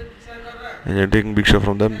houses. And you're taking bhiksha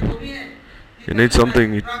from them. You need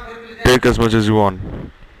something, you take as much as you want.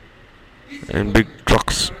 In big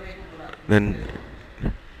trucks." Then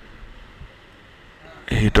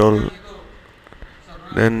he told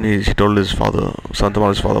his father, Sant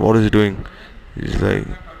Maharaj's father, what is he doing? He's like,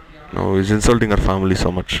 no, he's insulting our family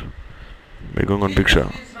so much. We're going on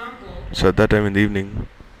bhiksha. So at that time in the evening,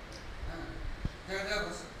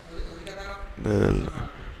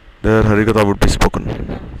 there Harikatha would be spoken.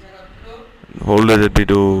 The whole day they'd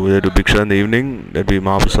do bhiksha in the evening, there'd be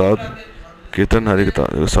Mahaprasad, Kirtan,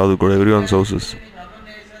 Harikatha, sadhu go to everyone's houses.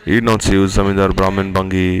 He'd not see who's Zamindar, Brahmin,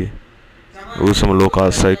 Bangi, who's some low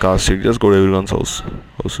caste, high caste, he'd just go to everyone's houses.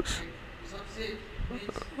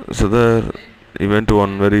 So there, he went to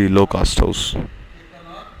one very low caste house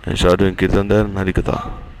and started doing Kirtan there and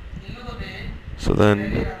Harikatha. So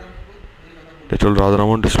then, they told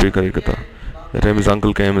Radharaman to speak Harikatha. That time his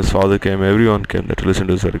uncle came, his father came, everyone came there to listen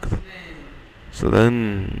to his Harikatha. So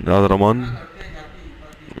then, Radharaman,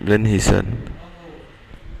 then he said,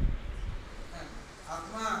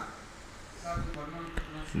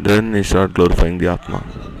 then he started glorifying the Atma.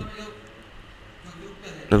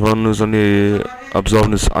 The one who is only absorbed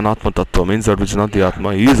in this Anatma Tattva means that which is not the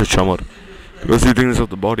Atma, he is a Chamar. Because he thinks of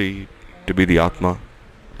the body to be the Atma.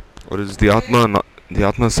 Or is the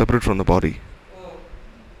Atma is separate from the body.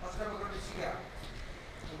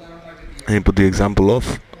 And he put the example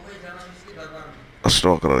of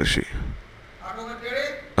Ashtavakra Rishi.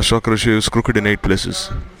 Ashtavakra Rishi was crooked in 8 places.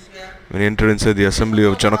 When he entered inside the assembly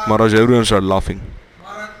of Janak Maharaja, everyone started laughing.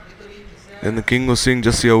 Then the king was seeing,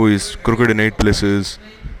 just see how he is crooked in 8 places,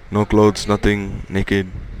 no clothes, nothing, naked.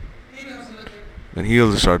 Then he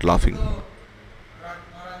also started laughing.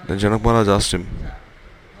 Then Janak Maharaj asked him,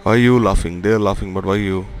 Why are you laughing? They are laughing, but why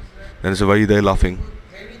you? Then I said, why are they laughing?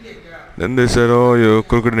 Then they said, oh, you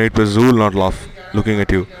crooked in 8 places, who will not laugh looking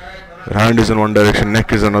at you? Your hand is in one direction,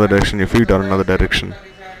 neck is another direction, your feet are another direction.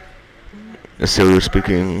 Let's see how you're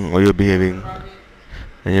speaking, how you're behaving,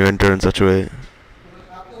 and you enter in such a way.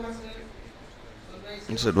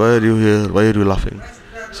 He said, why are you here? Why are you laughing?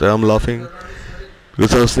 So I'm laughing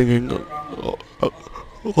because I was thinking,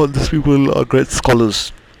 all these people are great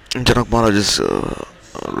scholars in Janak Maharaj's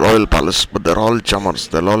royal palace, but they're all chummers,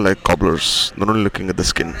 they're all like cobblers, they're only looking at the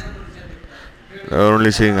skin. They're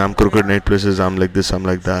only saying, I'm crooked in 8 places, I'm like this, I'm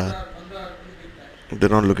like that. They're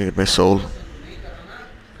not looking at my soul.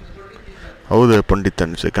 How they Pandit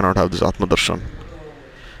then if they cannot have this Atma Darshan?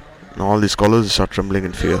 Now all these scholars start trembling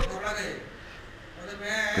in fear.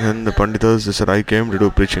 And the Panditas, they said, I came to do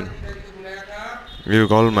preaching. You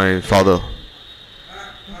call my father.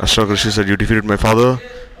 Ashok Rishi said, you defeated my father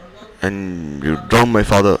and you drowned my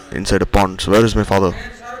father inside a pond. So where is my father?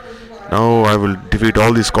 Now I will defeat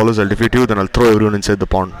all these scholars, I'll defeat you, then I'll throw everyone inside the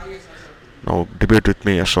pond. Now debate with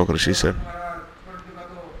me, Ashok Rishi said.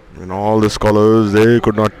 And all the scholars, they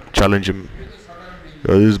could not challenge him.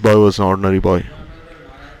 This boy was an ordinary boy.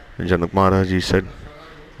 And Janak Maharaj, he said,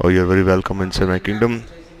 oh, you're very welcome inside my kingdom.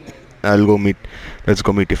 Let's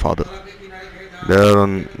go meet your father. There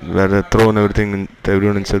on where they thrown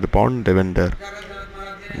everyone inside the pond, they went there.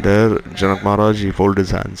 There, Janak Maharaj, he folded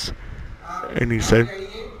his hands. And he said,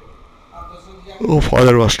 oh,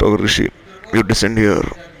 Father Ashok Rishi, you descend here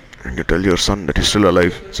and you tell your son that he's still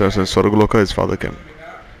alive. So in Swargaloka, his father came.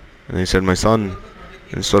 And he said, my son,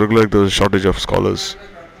 in Swargaloka there was a shortage of scholars.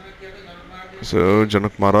 So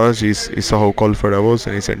Janak Maharaj, he saw how qualified I was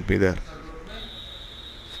and he sent me there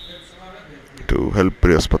to help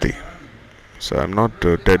Brihaspati. So I'm not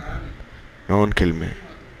dead. No one killed me.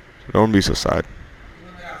 Don't be so sad.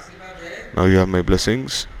 Now you have my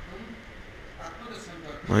blessings.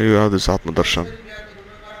 Now you have this Atma Darshan.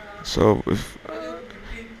 So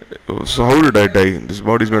how did I die? This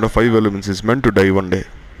body is made of 5 elements. It's meant to die one day.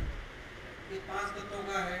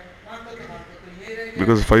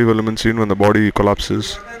 Because 5 elements, even when the body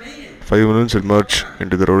collapses, 5 elements will merge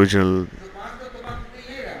into the original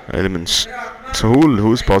elements. So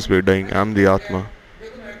who is possibly dying? I'm the Atma.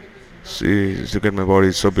 See, look at my body,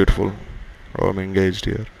 it's so beautiful. Oh, I'm engaged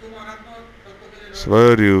here. So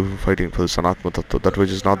why are you fighting for the Sanatma Tattva, that which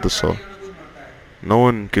is not the soul? No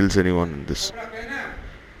one kills anyone in this.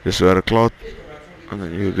 Just wear a cloth and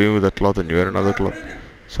then you remove that cloth and you wear another cloth.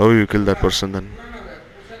 So how you kill that person then?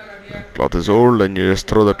 The cloth is old and you just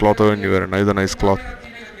throw the cloth away and you wear another nice cloth.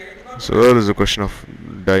 So where is the question of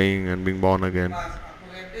dying and being born again?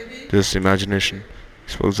 Just imagination.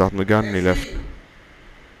 He spoke Atmagyan and he left.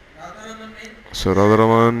 So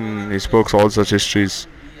Radharaman, he spoke all such histories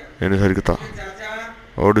in his Harikatha.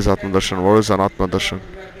 What is Atma Darshan? What is Anatma Darshan?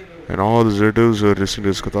 And all his relatives who were listening to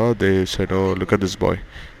his Katha, they said, oh, look at this boy.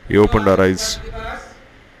 He opened our eyes.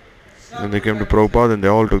 Then they came to Prabhupada and they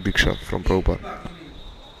all took Diksha from Prabhupada.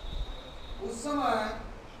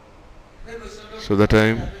 So that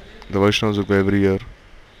time, the Vaishnavas would go every year.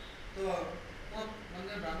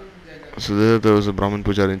 So there was a Brahmin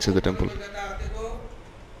Pujari inside the temple.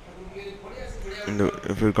 And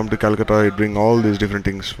if you come to Calcutta, he'd bring all these different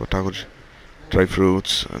things for Thakurji. Dry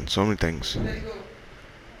fruits and so many things.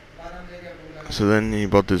 So then he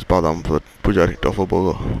bought this badam for the Pujari, tofu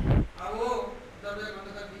bogo.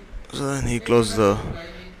 So then he closed the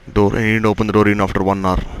door and he didn't open the door even after 1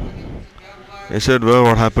 hour. He said, well,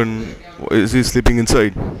 what happened? Is he sleeping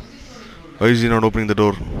inside? Why is he not opening the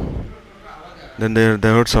door? Then they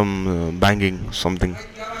heard some banging, something.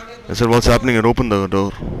 I said, what's happening? And opened the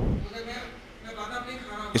door.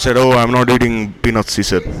 He said, oh, I'm not eating peanuts, he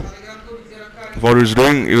said. What he was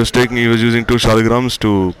doing, he was using 2 shaligrams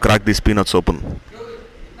to crack these peanuts open.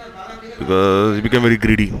 Because he became very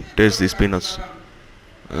greedy, taste these peanuts.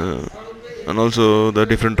 And also the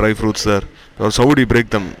different dry fruits there. So how would he break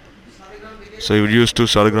them? So he would use 2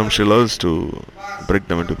 shaligram shillers to break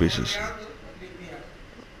them into pieces.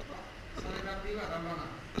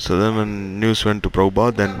 So then when news went to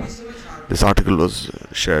Prabhupada, then this article was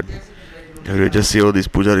shared. You just see how these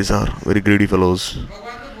pujaris are, very greedy fellows.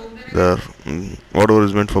 They're, whatever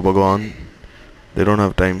is meant for Bhagavan, they don't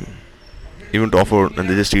have time even to offer, and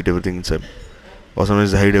they just eat everything inside. Or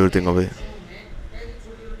sometimes they hide everything away.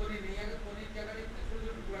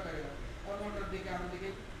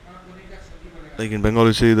 Like in Bengal,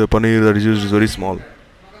 you see the paneer that is used is very small.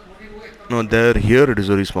 No, here it is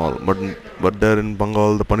very small, but there in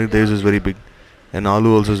Bengal the paneer they use is very big, and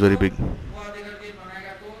aloo also is very big.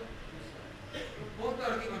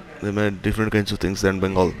 They made different kinds of things there in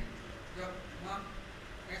Bengal.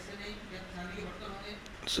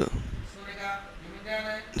 So,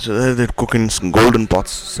 so there they cook in golden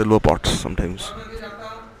pots, silver pots sometimes.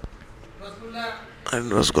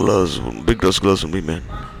 And rasgullas, big rasgullas will be made.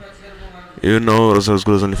 Even now,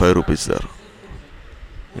 rasgullas is only 5 rupees there.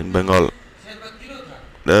 In Bengal,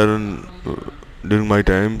 there during my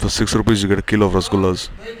time, for 6 rupees you get a kilo of rasgullas.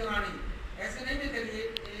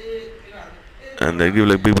 And they give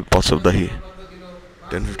like big pots of dahi.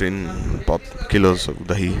 10-15 kilos of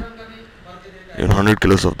dahi. Even 100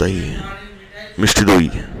 kilos of dahi. Mishti doi.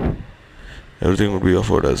 Everything would be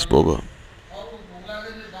offered as boga.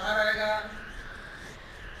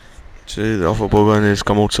 So they offer boga and he's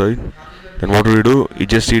come outside. Then what do we do? He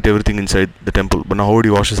just eat everything inside the temple. But now how would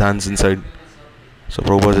he wash his hands inside? So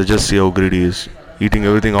Prabhupada said, just see how greedy he is. Eating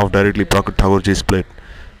everything off directly Prakat Thakurji's plate.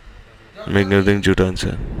 Making everything juta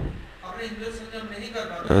inside.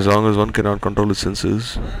 As long as one cannot control his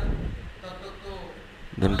senses,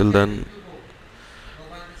 until then,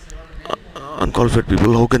 unqualified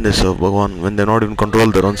people, how can they serve Bhagavan when they not even control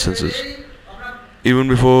their own senses? Even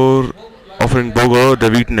before offering bhoga,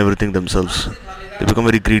 they've eaten everything themselves. They become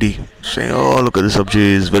very greedy, saying, "Oh, look at this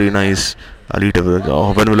sabji, is very nice. I'll eat everything.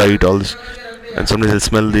 Oh, when will I eat all this?" And somebody will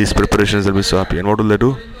smell these preparations, they'll be so happy. And what will they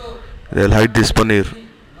do? They'll hide this paneer.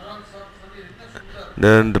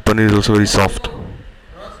 Then the paneer is also very soft.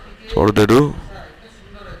 So what do?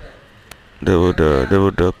 They would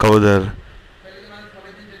cover their,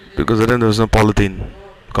 because then there was no polythene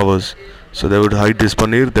covers. So they would hide this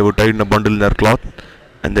paneer. They would tie it in a bundle in their cloth,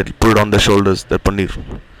 and they'd put it on their shoulders. Their paneer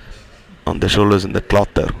on their shoulders in the cloth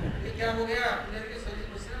there.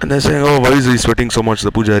 And they're saying, "Oh, why is he sweating so much,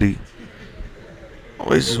 the pujari?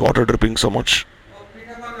 Why is his water dripping so much?"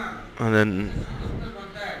 And then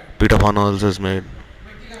pitapana also is made.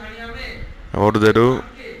 And what do?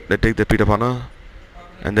 They take the pitapana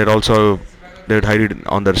and they'd hide it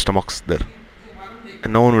on their stomachs there.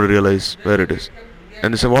 And no one would realize where it is.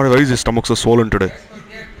 And they say, why is his stomach so swollen today?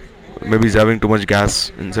 Maybe he's having too much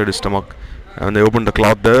gas inside his stomach. And when they opened the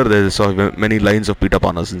cloth there, they saw many lines of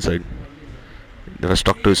pitapanas inside. They were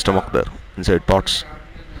stuck to his stomach there, inside pots.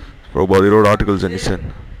 Prabhupada wrote articles and he said,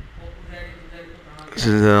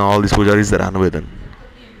 since all these pujaris, they ran away then.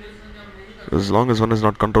 As long as one does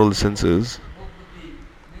not control the senses,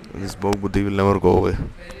 this bhog buddhi will never go away.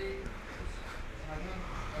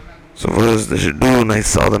 So first they should do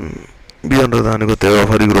nice sadhan, be under the Anugate of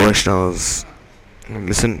Hari Guru Vaishnavas, and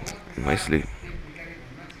listen nicely.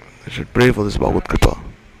 They should pray for this Bhagavad Kripa.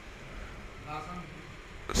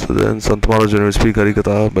 So then Sant Maharaja will speak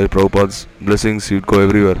Harikatha. By Prabhupada's blessings he would go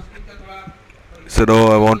everywhere. He said, "Oh,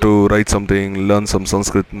 I want to write something, learn some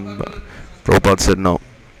Sanskrit." Prabhupada said, "No.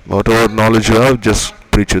 Whatever knowledge you have, just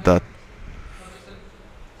preach with that."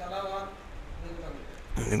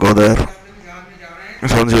 You go there.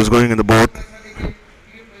 So once he was going in the boat,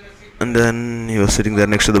 and then he was sitting there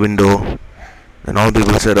next to the window, and all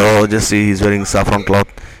people said, "Oh, just see, he's wearing saffron cloth.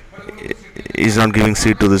 He's not giving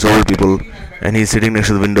seat to these old people, and he's sitting next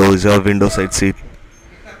to the window. He's our window side seat."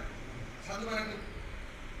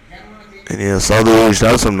 And yeah, sadhu, you should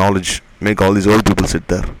have some knowledge. Make all these old people sit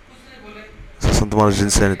there. So Sant Maharaj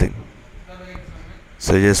didn't say anything.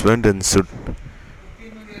 So he just went and stood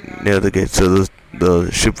near the gate. So the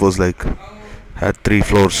ship was like, had 3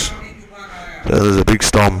 floors. So there was a big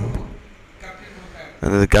storm.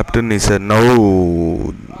 And then the captain, he said, "Now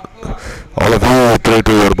all of you pray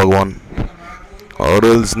to your Bhagwan, or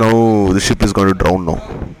else now the ship is going to drown now."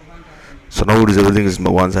 So now everything is in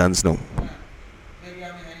Bhagwan's hands now.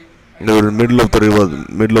 They were in the middle of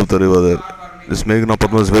the river there. This Meghna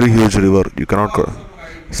Padma is a very huge river. You cannot go.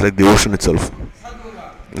 It's like the ocean itself.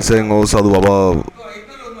 He's saying, "Oh Sadhu Baba,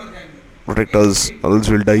 protect us, or else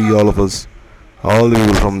we'll die, all of us." All the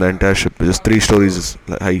people from the entire ship, just 3 stories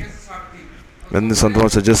high. When the Sant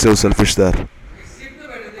Maharaj said, "Just so selfish there."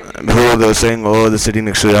 Before they were saying, "Oh, they're sitting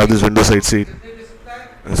next to you, have this window side seat."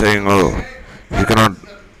 And saying, "Oh, you cannot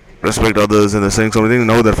respect others," and they're saying something.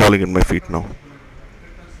 Now they're falling at my feet now.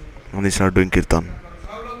 And they start doing kirtan.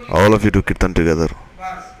 All of you do kirtan together.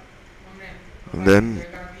 And then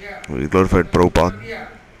we glorified Prabhupada.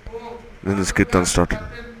 Then this kirtan started.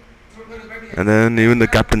 And then even the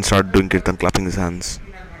captain started doing kirtan, clapping his hands.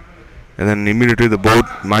 And then immediately the boat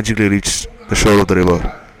magically reached the shore of the river.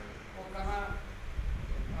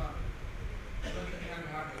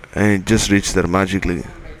 And it just reached there magically.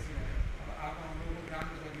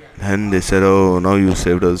 And they said, "Oh, now you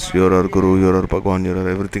saved us. You're our Guru, you're our Bhagwan, you're our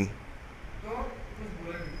everything."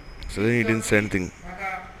 So then he didn't say anything.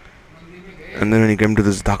 And then when he came to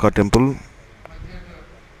this Dhaka temple,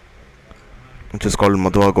 which is called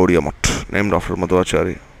Madhva Gaudiya Mutt, named after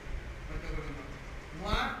Madhvacharya.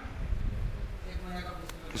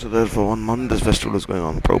 So there for 1 month this festival was going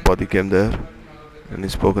on. Prabhupada came there and he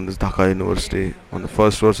spoke in this Dhaka University on the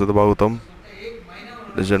first verse of the Bhagavatam.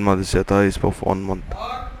 The Janmadisyata he spoke for 1 month.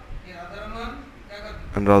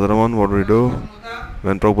 And Radharaman, what would he do?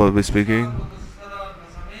 When Prabhupada would be speaking,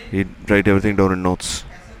 he'd write everything down in notes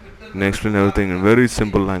and explain everything in very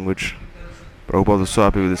simple language. Prabhupada was so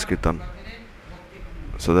happy with this kirtan.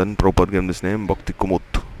 So then Prabhupada gave him this name, Bhakti Kumud,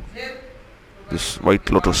 this white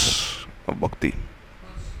lotus of Bhakti.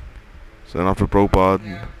 So then after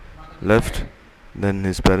Prabhupada left, then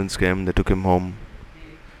his parents came, they took him home,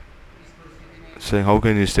 saying, how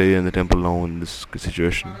can you stay in the temple now in this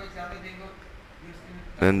situation?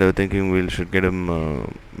 Then they were thinking we should get him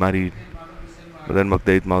married. But then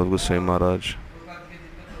Bhakti Madhav Goswami Maharaj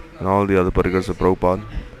and all the other parigars of Prabhupada,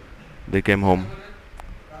 they came home.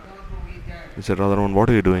 He said, Radharaman, what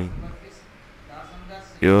are you doing?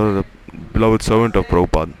 You're the beloved servant of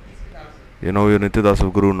Prabhupada. You know, you're Nityadas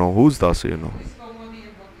of Guru now. Who's Dasa, you know?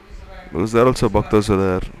 Because there also bhaktas are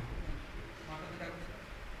there.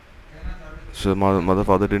 So mother,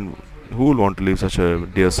 father didn't. Who will want to leave such a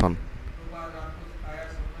dear son?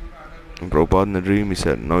 And Prabhupada in the dream he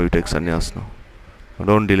said, no, you take sannyas now.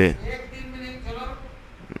 Don't delay.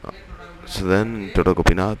 So then Tota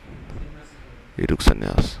Gopinath, he took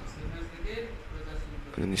sannyas.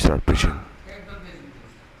 And he started preaching.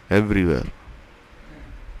 Everywhere.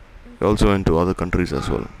 He also went to other countries as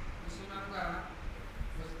well.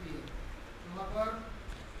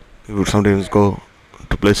 He would sometimes go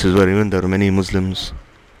to places where even there are many Muslims.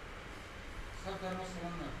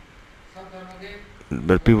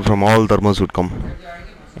 Where people from all dharmas would come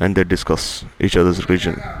and they discuss each other's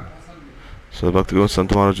religion. So Bhakti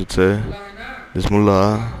Sant Maharaj would say, this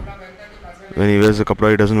mullah, when he wears a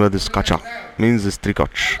kapra, he doesn't wear this kacha, means this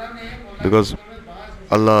trikach. Because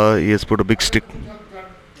Allah, he has put a big stick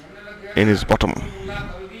in his bottom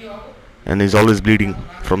and he's always bleeding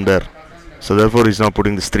from there. So therefore he's now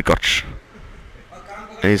putting this trikach.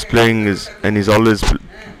 And he's playing and he's always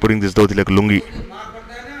putting this dhoti like lungi.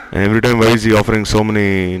 And every time, why is he offering so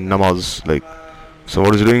many namaz? Like, so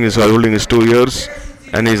what he's doing is holding his 2 ears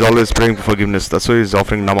and he's always praying for forgiveness. That's why he's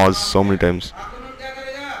offering namaz so many times.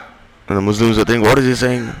 And the Muslims are thinking, what is he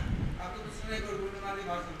saying?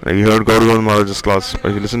 Like you heard Gaurav Maharaj's class. If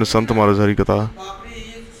you listen to Sant Maharaj Harikatha,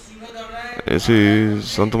 you see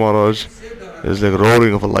Sant Maharaj is like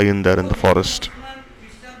roaring of a lion there in the forest.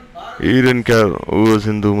 He didn't care who was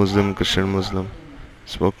Hindu, Muslim, Christian, Muslim.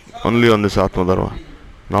 He spoke only on this Atma Dharma,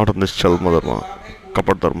 not on this Chalma Dharma,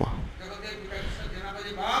 Kapat Dharma.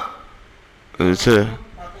 He'd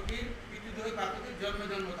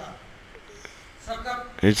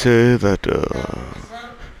say that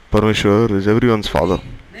Parameshwar is everyone's father.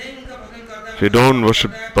 If you don't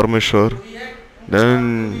worship Parameshwar,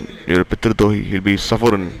 then you're a Pitridrohi. He'll be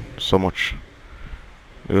suffering so much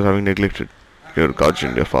because having neglected your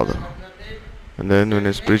guardian, your father. And then when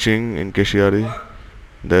he's preaching in Keshiyari,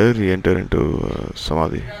 there he entered into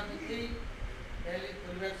Samadhi.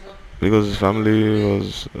 Because his family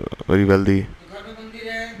was very wealthy.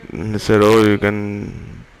 And they said, oh, you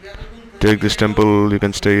can take this temple, you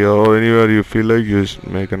can stay here, or anywhere you feel like, you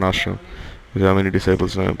make an ashram. We have many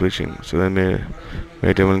disciples now preaching. So they made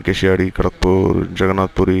temple in Keshiyari, Kharagpur,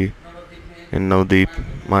 Jagannath Puri, in Navdeep,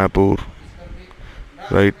 Mayapur,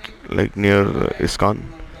 right, like near ISKCON,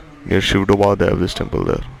 near Shivdoba, they have this temple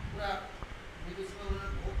there.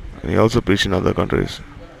 And he also preached in other countries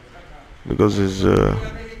because his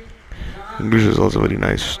English is also very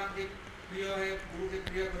nice.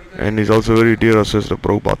 And he's also very dear associate of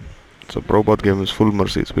Prabhupada. So Prabhupada gave him his full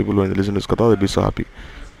mercies. People when they listen to his katha, they'd be so happy.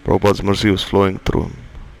 Prabhupada's mercy was flowing through him.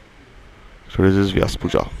 So this is Vyas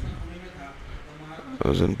Puja. I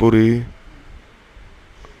was in Puri.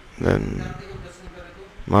 Then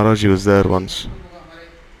Maharaja was there once.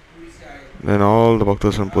 Then all the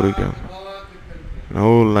bhaktas from Puri came. And the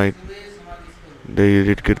whole night they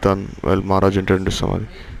did kirtan while Maharaj entered into Samadhi.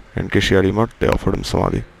 And Keshiyari Math, they offered him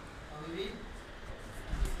Samadhi.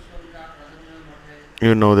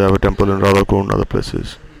 Even now they have a temple in Radhakund and other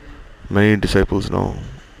places. Many disciples now.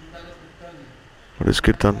 What is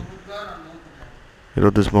kirtan? He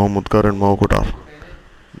wrote this Mahamudkar and Mahakotar.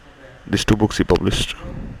 These 2 books he published.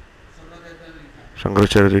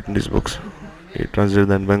 Shankaracharya written these books. He translated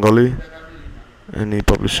them in Bengali and he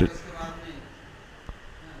published it.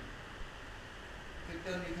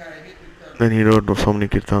 Then he wrote so many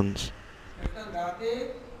kirtans.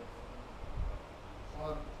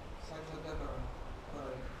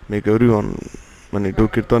 Make everyone, when he do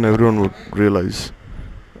kirtan, everyone would realize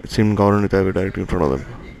it seemed Gauranita directly in front of them.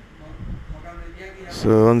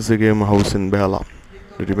 So once they gave him a house in Behala,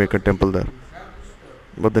 did he make a temple there?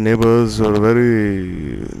 But the neighbors are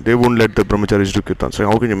very. They won't let the brahmacharis do kirtan. So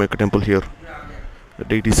how can you make a temple here? The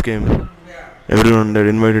deities came. Everyone, they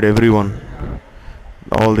invited everyone.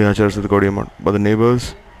 All the acharyas of the Gaudiya Math. But the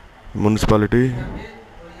neighbors, municipality,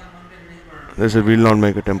 they said, we'll not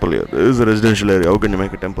make a temple here. This is a residential area. How can you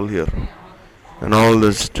make a temple here? And all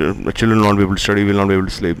this, the children will not be able to study, will not be able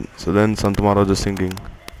to sleep. So then Sant Maharaj is thinking,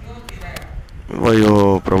 why,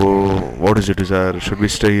 oh Prabhu, what is your desire? Should we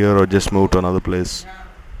stay here or just move to another place?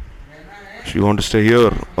 If you want to stay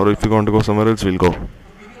here, or if you want to go somewhere else, we'll go.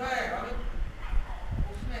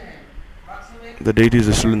 The deities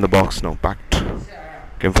are still in the box now, packed.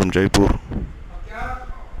 Came from Jaipur.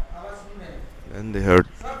 Then they heard.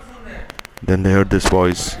 Then they heard this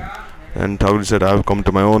voice. And Thakur said, I have come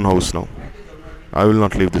to my own house now. I will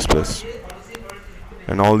not leave this place.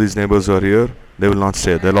 And all these neighbors who are here, they will not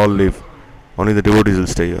stay. They'll all leave. Only the devotees will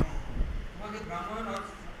stay here.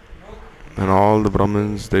 And all the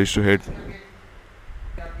Brahmins, they used to hate.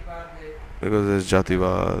 Because there's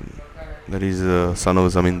Jativad. That he's the son of a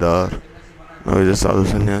Zamindar. Now he's a sadhu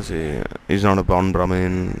sannyasi. He's not a born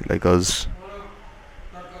Brahmin like us.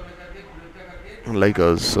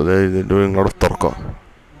 So they're doing a lot of tarka.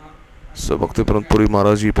 So Bhakti Puri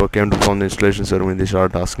Maharaji came to perform the installation ceremony. They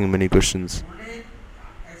started asking many questions.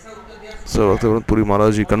 So Bhakti Puri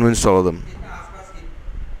Maharaji convinced all of them.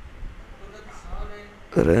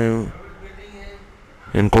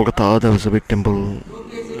 In Kolkata, there was a big temple.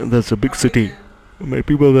 There's a big city. My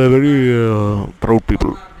people, they're very proud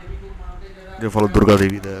people. They follow Durga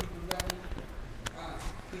Devi there.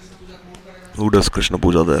 Who does Krishna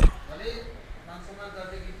Puja there?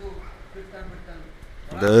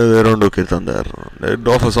 They don't do kirtan there. They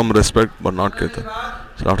offer some respect, but not kirtan.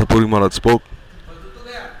 So after Puri Maharaj spoke,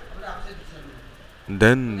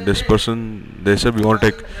 then this person, they said, we want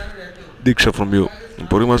to take Diksha from you. And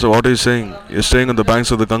Puri Maharaj said, what are you saying? You're staying on the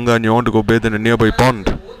banks of the Ganga and you want to go bathe in a nearby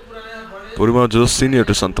pond. Puri Maharaj was senior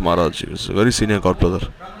to Sant Maharaj. He was a very senior godbrother.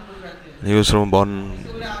 He was from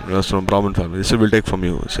Brahmin family. He said, we'll take from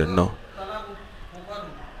you. He said, no.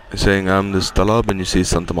 He's saying, I'm this talab and you see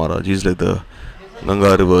Sant Maharaj. He's like the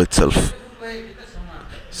Ganga river itself.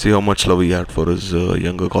 See how much love he had for his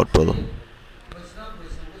younger godbrother.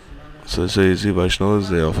 So you see Vaishnavas,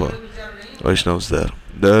 they offer Vaishnavas there.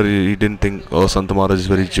 There he didn't think, oh, Sant Maharaj is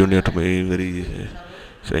very junior to me, very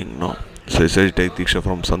saying no. So he said, take Diksha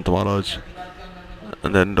from Sant Maharaj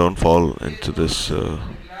and then don't fall into this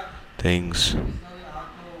things.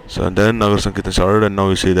 So and then Nagar Sankirtan started, and now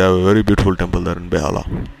you see they have a very beautiful temple there in Behala,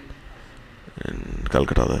 in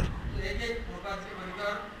Calcutta there.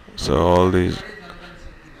 So all these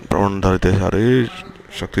Premananda Dhari,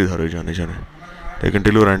 Shakti Dhari, Jane. They can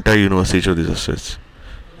tell you an entire university each of these estates.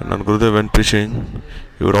 And when Gurudev went preaching,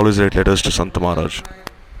 he would always write letters to Sant Maharaj.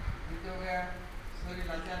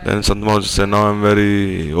 Then Sant Maharaj said, now I'm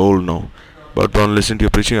very old now, but when I listen to your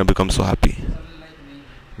preaching, I become so happy.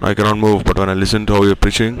 Now I cannot move, but when I listen to how you're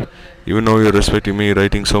preaching, even though you're respecting me,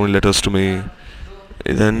 writing so many letters to me,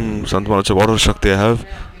 then Sant Maharaj said, whatever Shakti I have,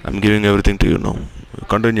 I'm giving everything to you now.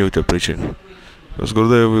 Continue with your preaching. Because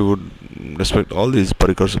Gurudev, we would respect all these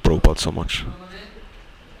parikars of Prabhupada so much.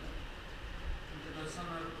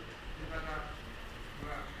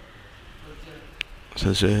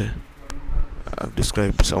 Since I've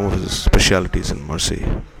described some of his specialities in mercy,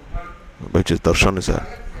 which is darshan is that.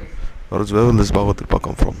 Where will this Bhagavad Kripa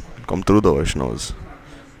come from? Come through the Vaishnavas,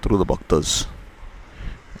 through the Bhaktas.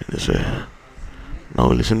 And they say, now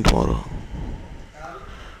we listen tomorrow.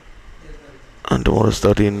 And tomorrow is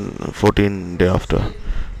 14 day after.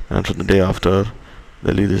 And from the day after,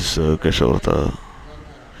 they'll leave this Keshavrata,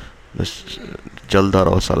 this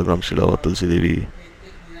Jaldhara or Salagram Shila or Tulsi Devi.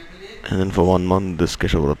 And then for 1 month, this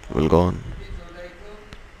Keshavrata will go on.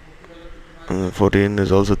 And 14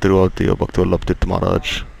 is also Tiruvati or Bhakti Vallabh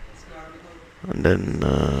Maharaj. And then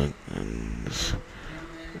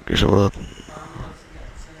Keshavrata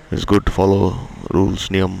is good to follow rules,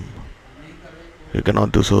 niyam. You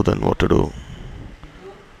cannot do so, then what to do?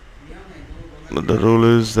 But the rule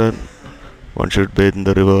is that one should bathe in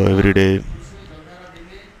the river every day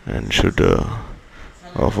and should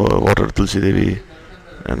offer water to Tulsi Devi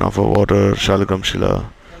and offer water Shalagram Shila,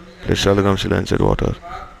 place Shalagram Shila inside water.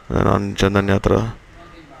 And then on Chandan Yatra,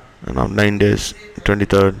 and on 9 days,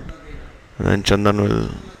 23rd, and then Chandan will,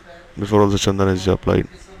 before also Chandan is applied.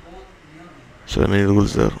 So there are many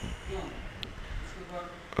rules there.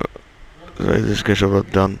 This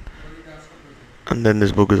Keshavrata done. And then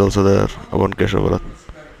this book is also there about Keshavrata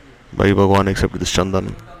by Bhagwan except this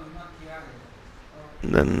Chandan.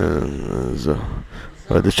 And then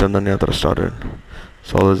where this Chandan Yatra started.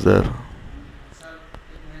 So all is there.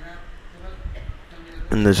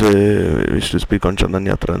 And this way we used to speak on Chandan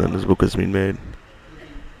Yatra, and then this book has been made.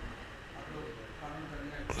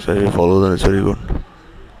 So if you follow, then it's very good.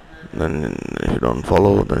 Then if you don't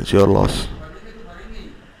follow, then it's your loss.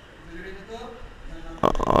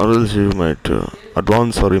 Or else you might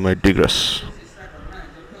advance or you might digress.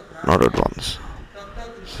 Not advance.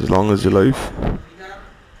 So as long as you life,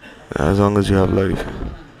 as long as you have life,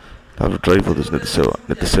 you have to try for this Nitya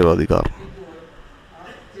Seva Adhikar.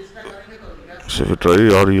 So if you try,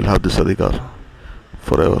 or you'll have this Adhikar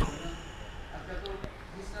forever.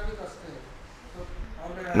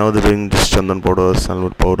 Now they're doing this chandan powder,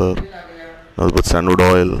 sandalwood powder. Now they put sandalwood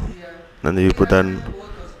oil. Then you put then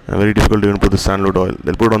very difficult to even put the sandalwood oil.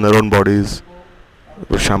 They'll put it on their own bodies.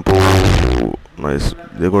 With shampoo, nice.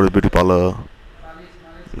 They go to the beauty parlor.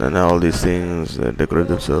 Then all these things, they decorate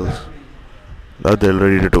themselves. That they're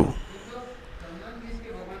ready to do.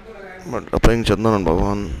 But applying chandan on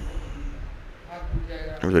Bhagavan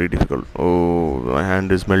is very difficult. Oh, my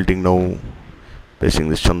hand is melting now. Pasting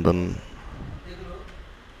this chandan.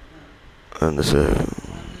 And they say,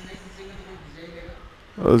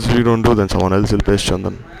 if you don't do, then someone else will paste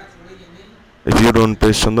chandan. If you don't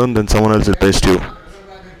paste chandan, then someone else will paste you.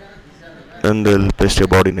 And they'll paste your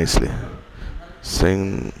body nicely.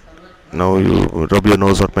 Saying, now you rub your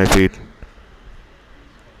nose at my feet.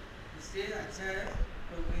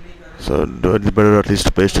 So do it better at least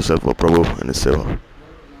to paste yourself for Prabhu and his seva.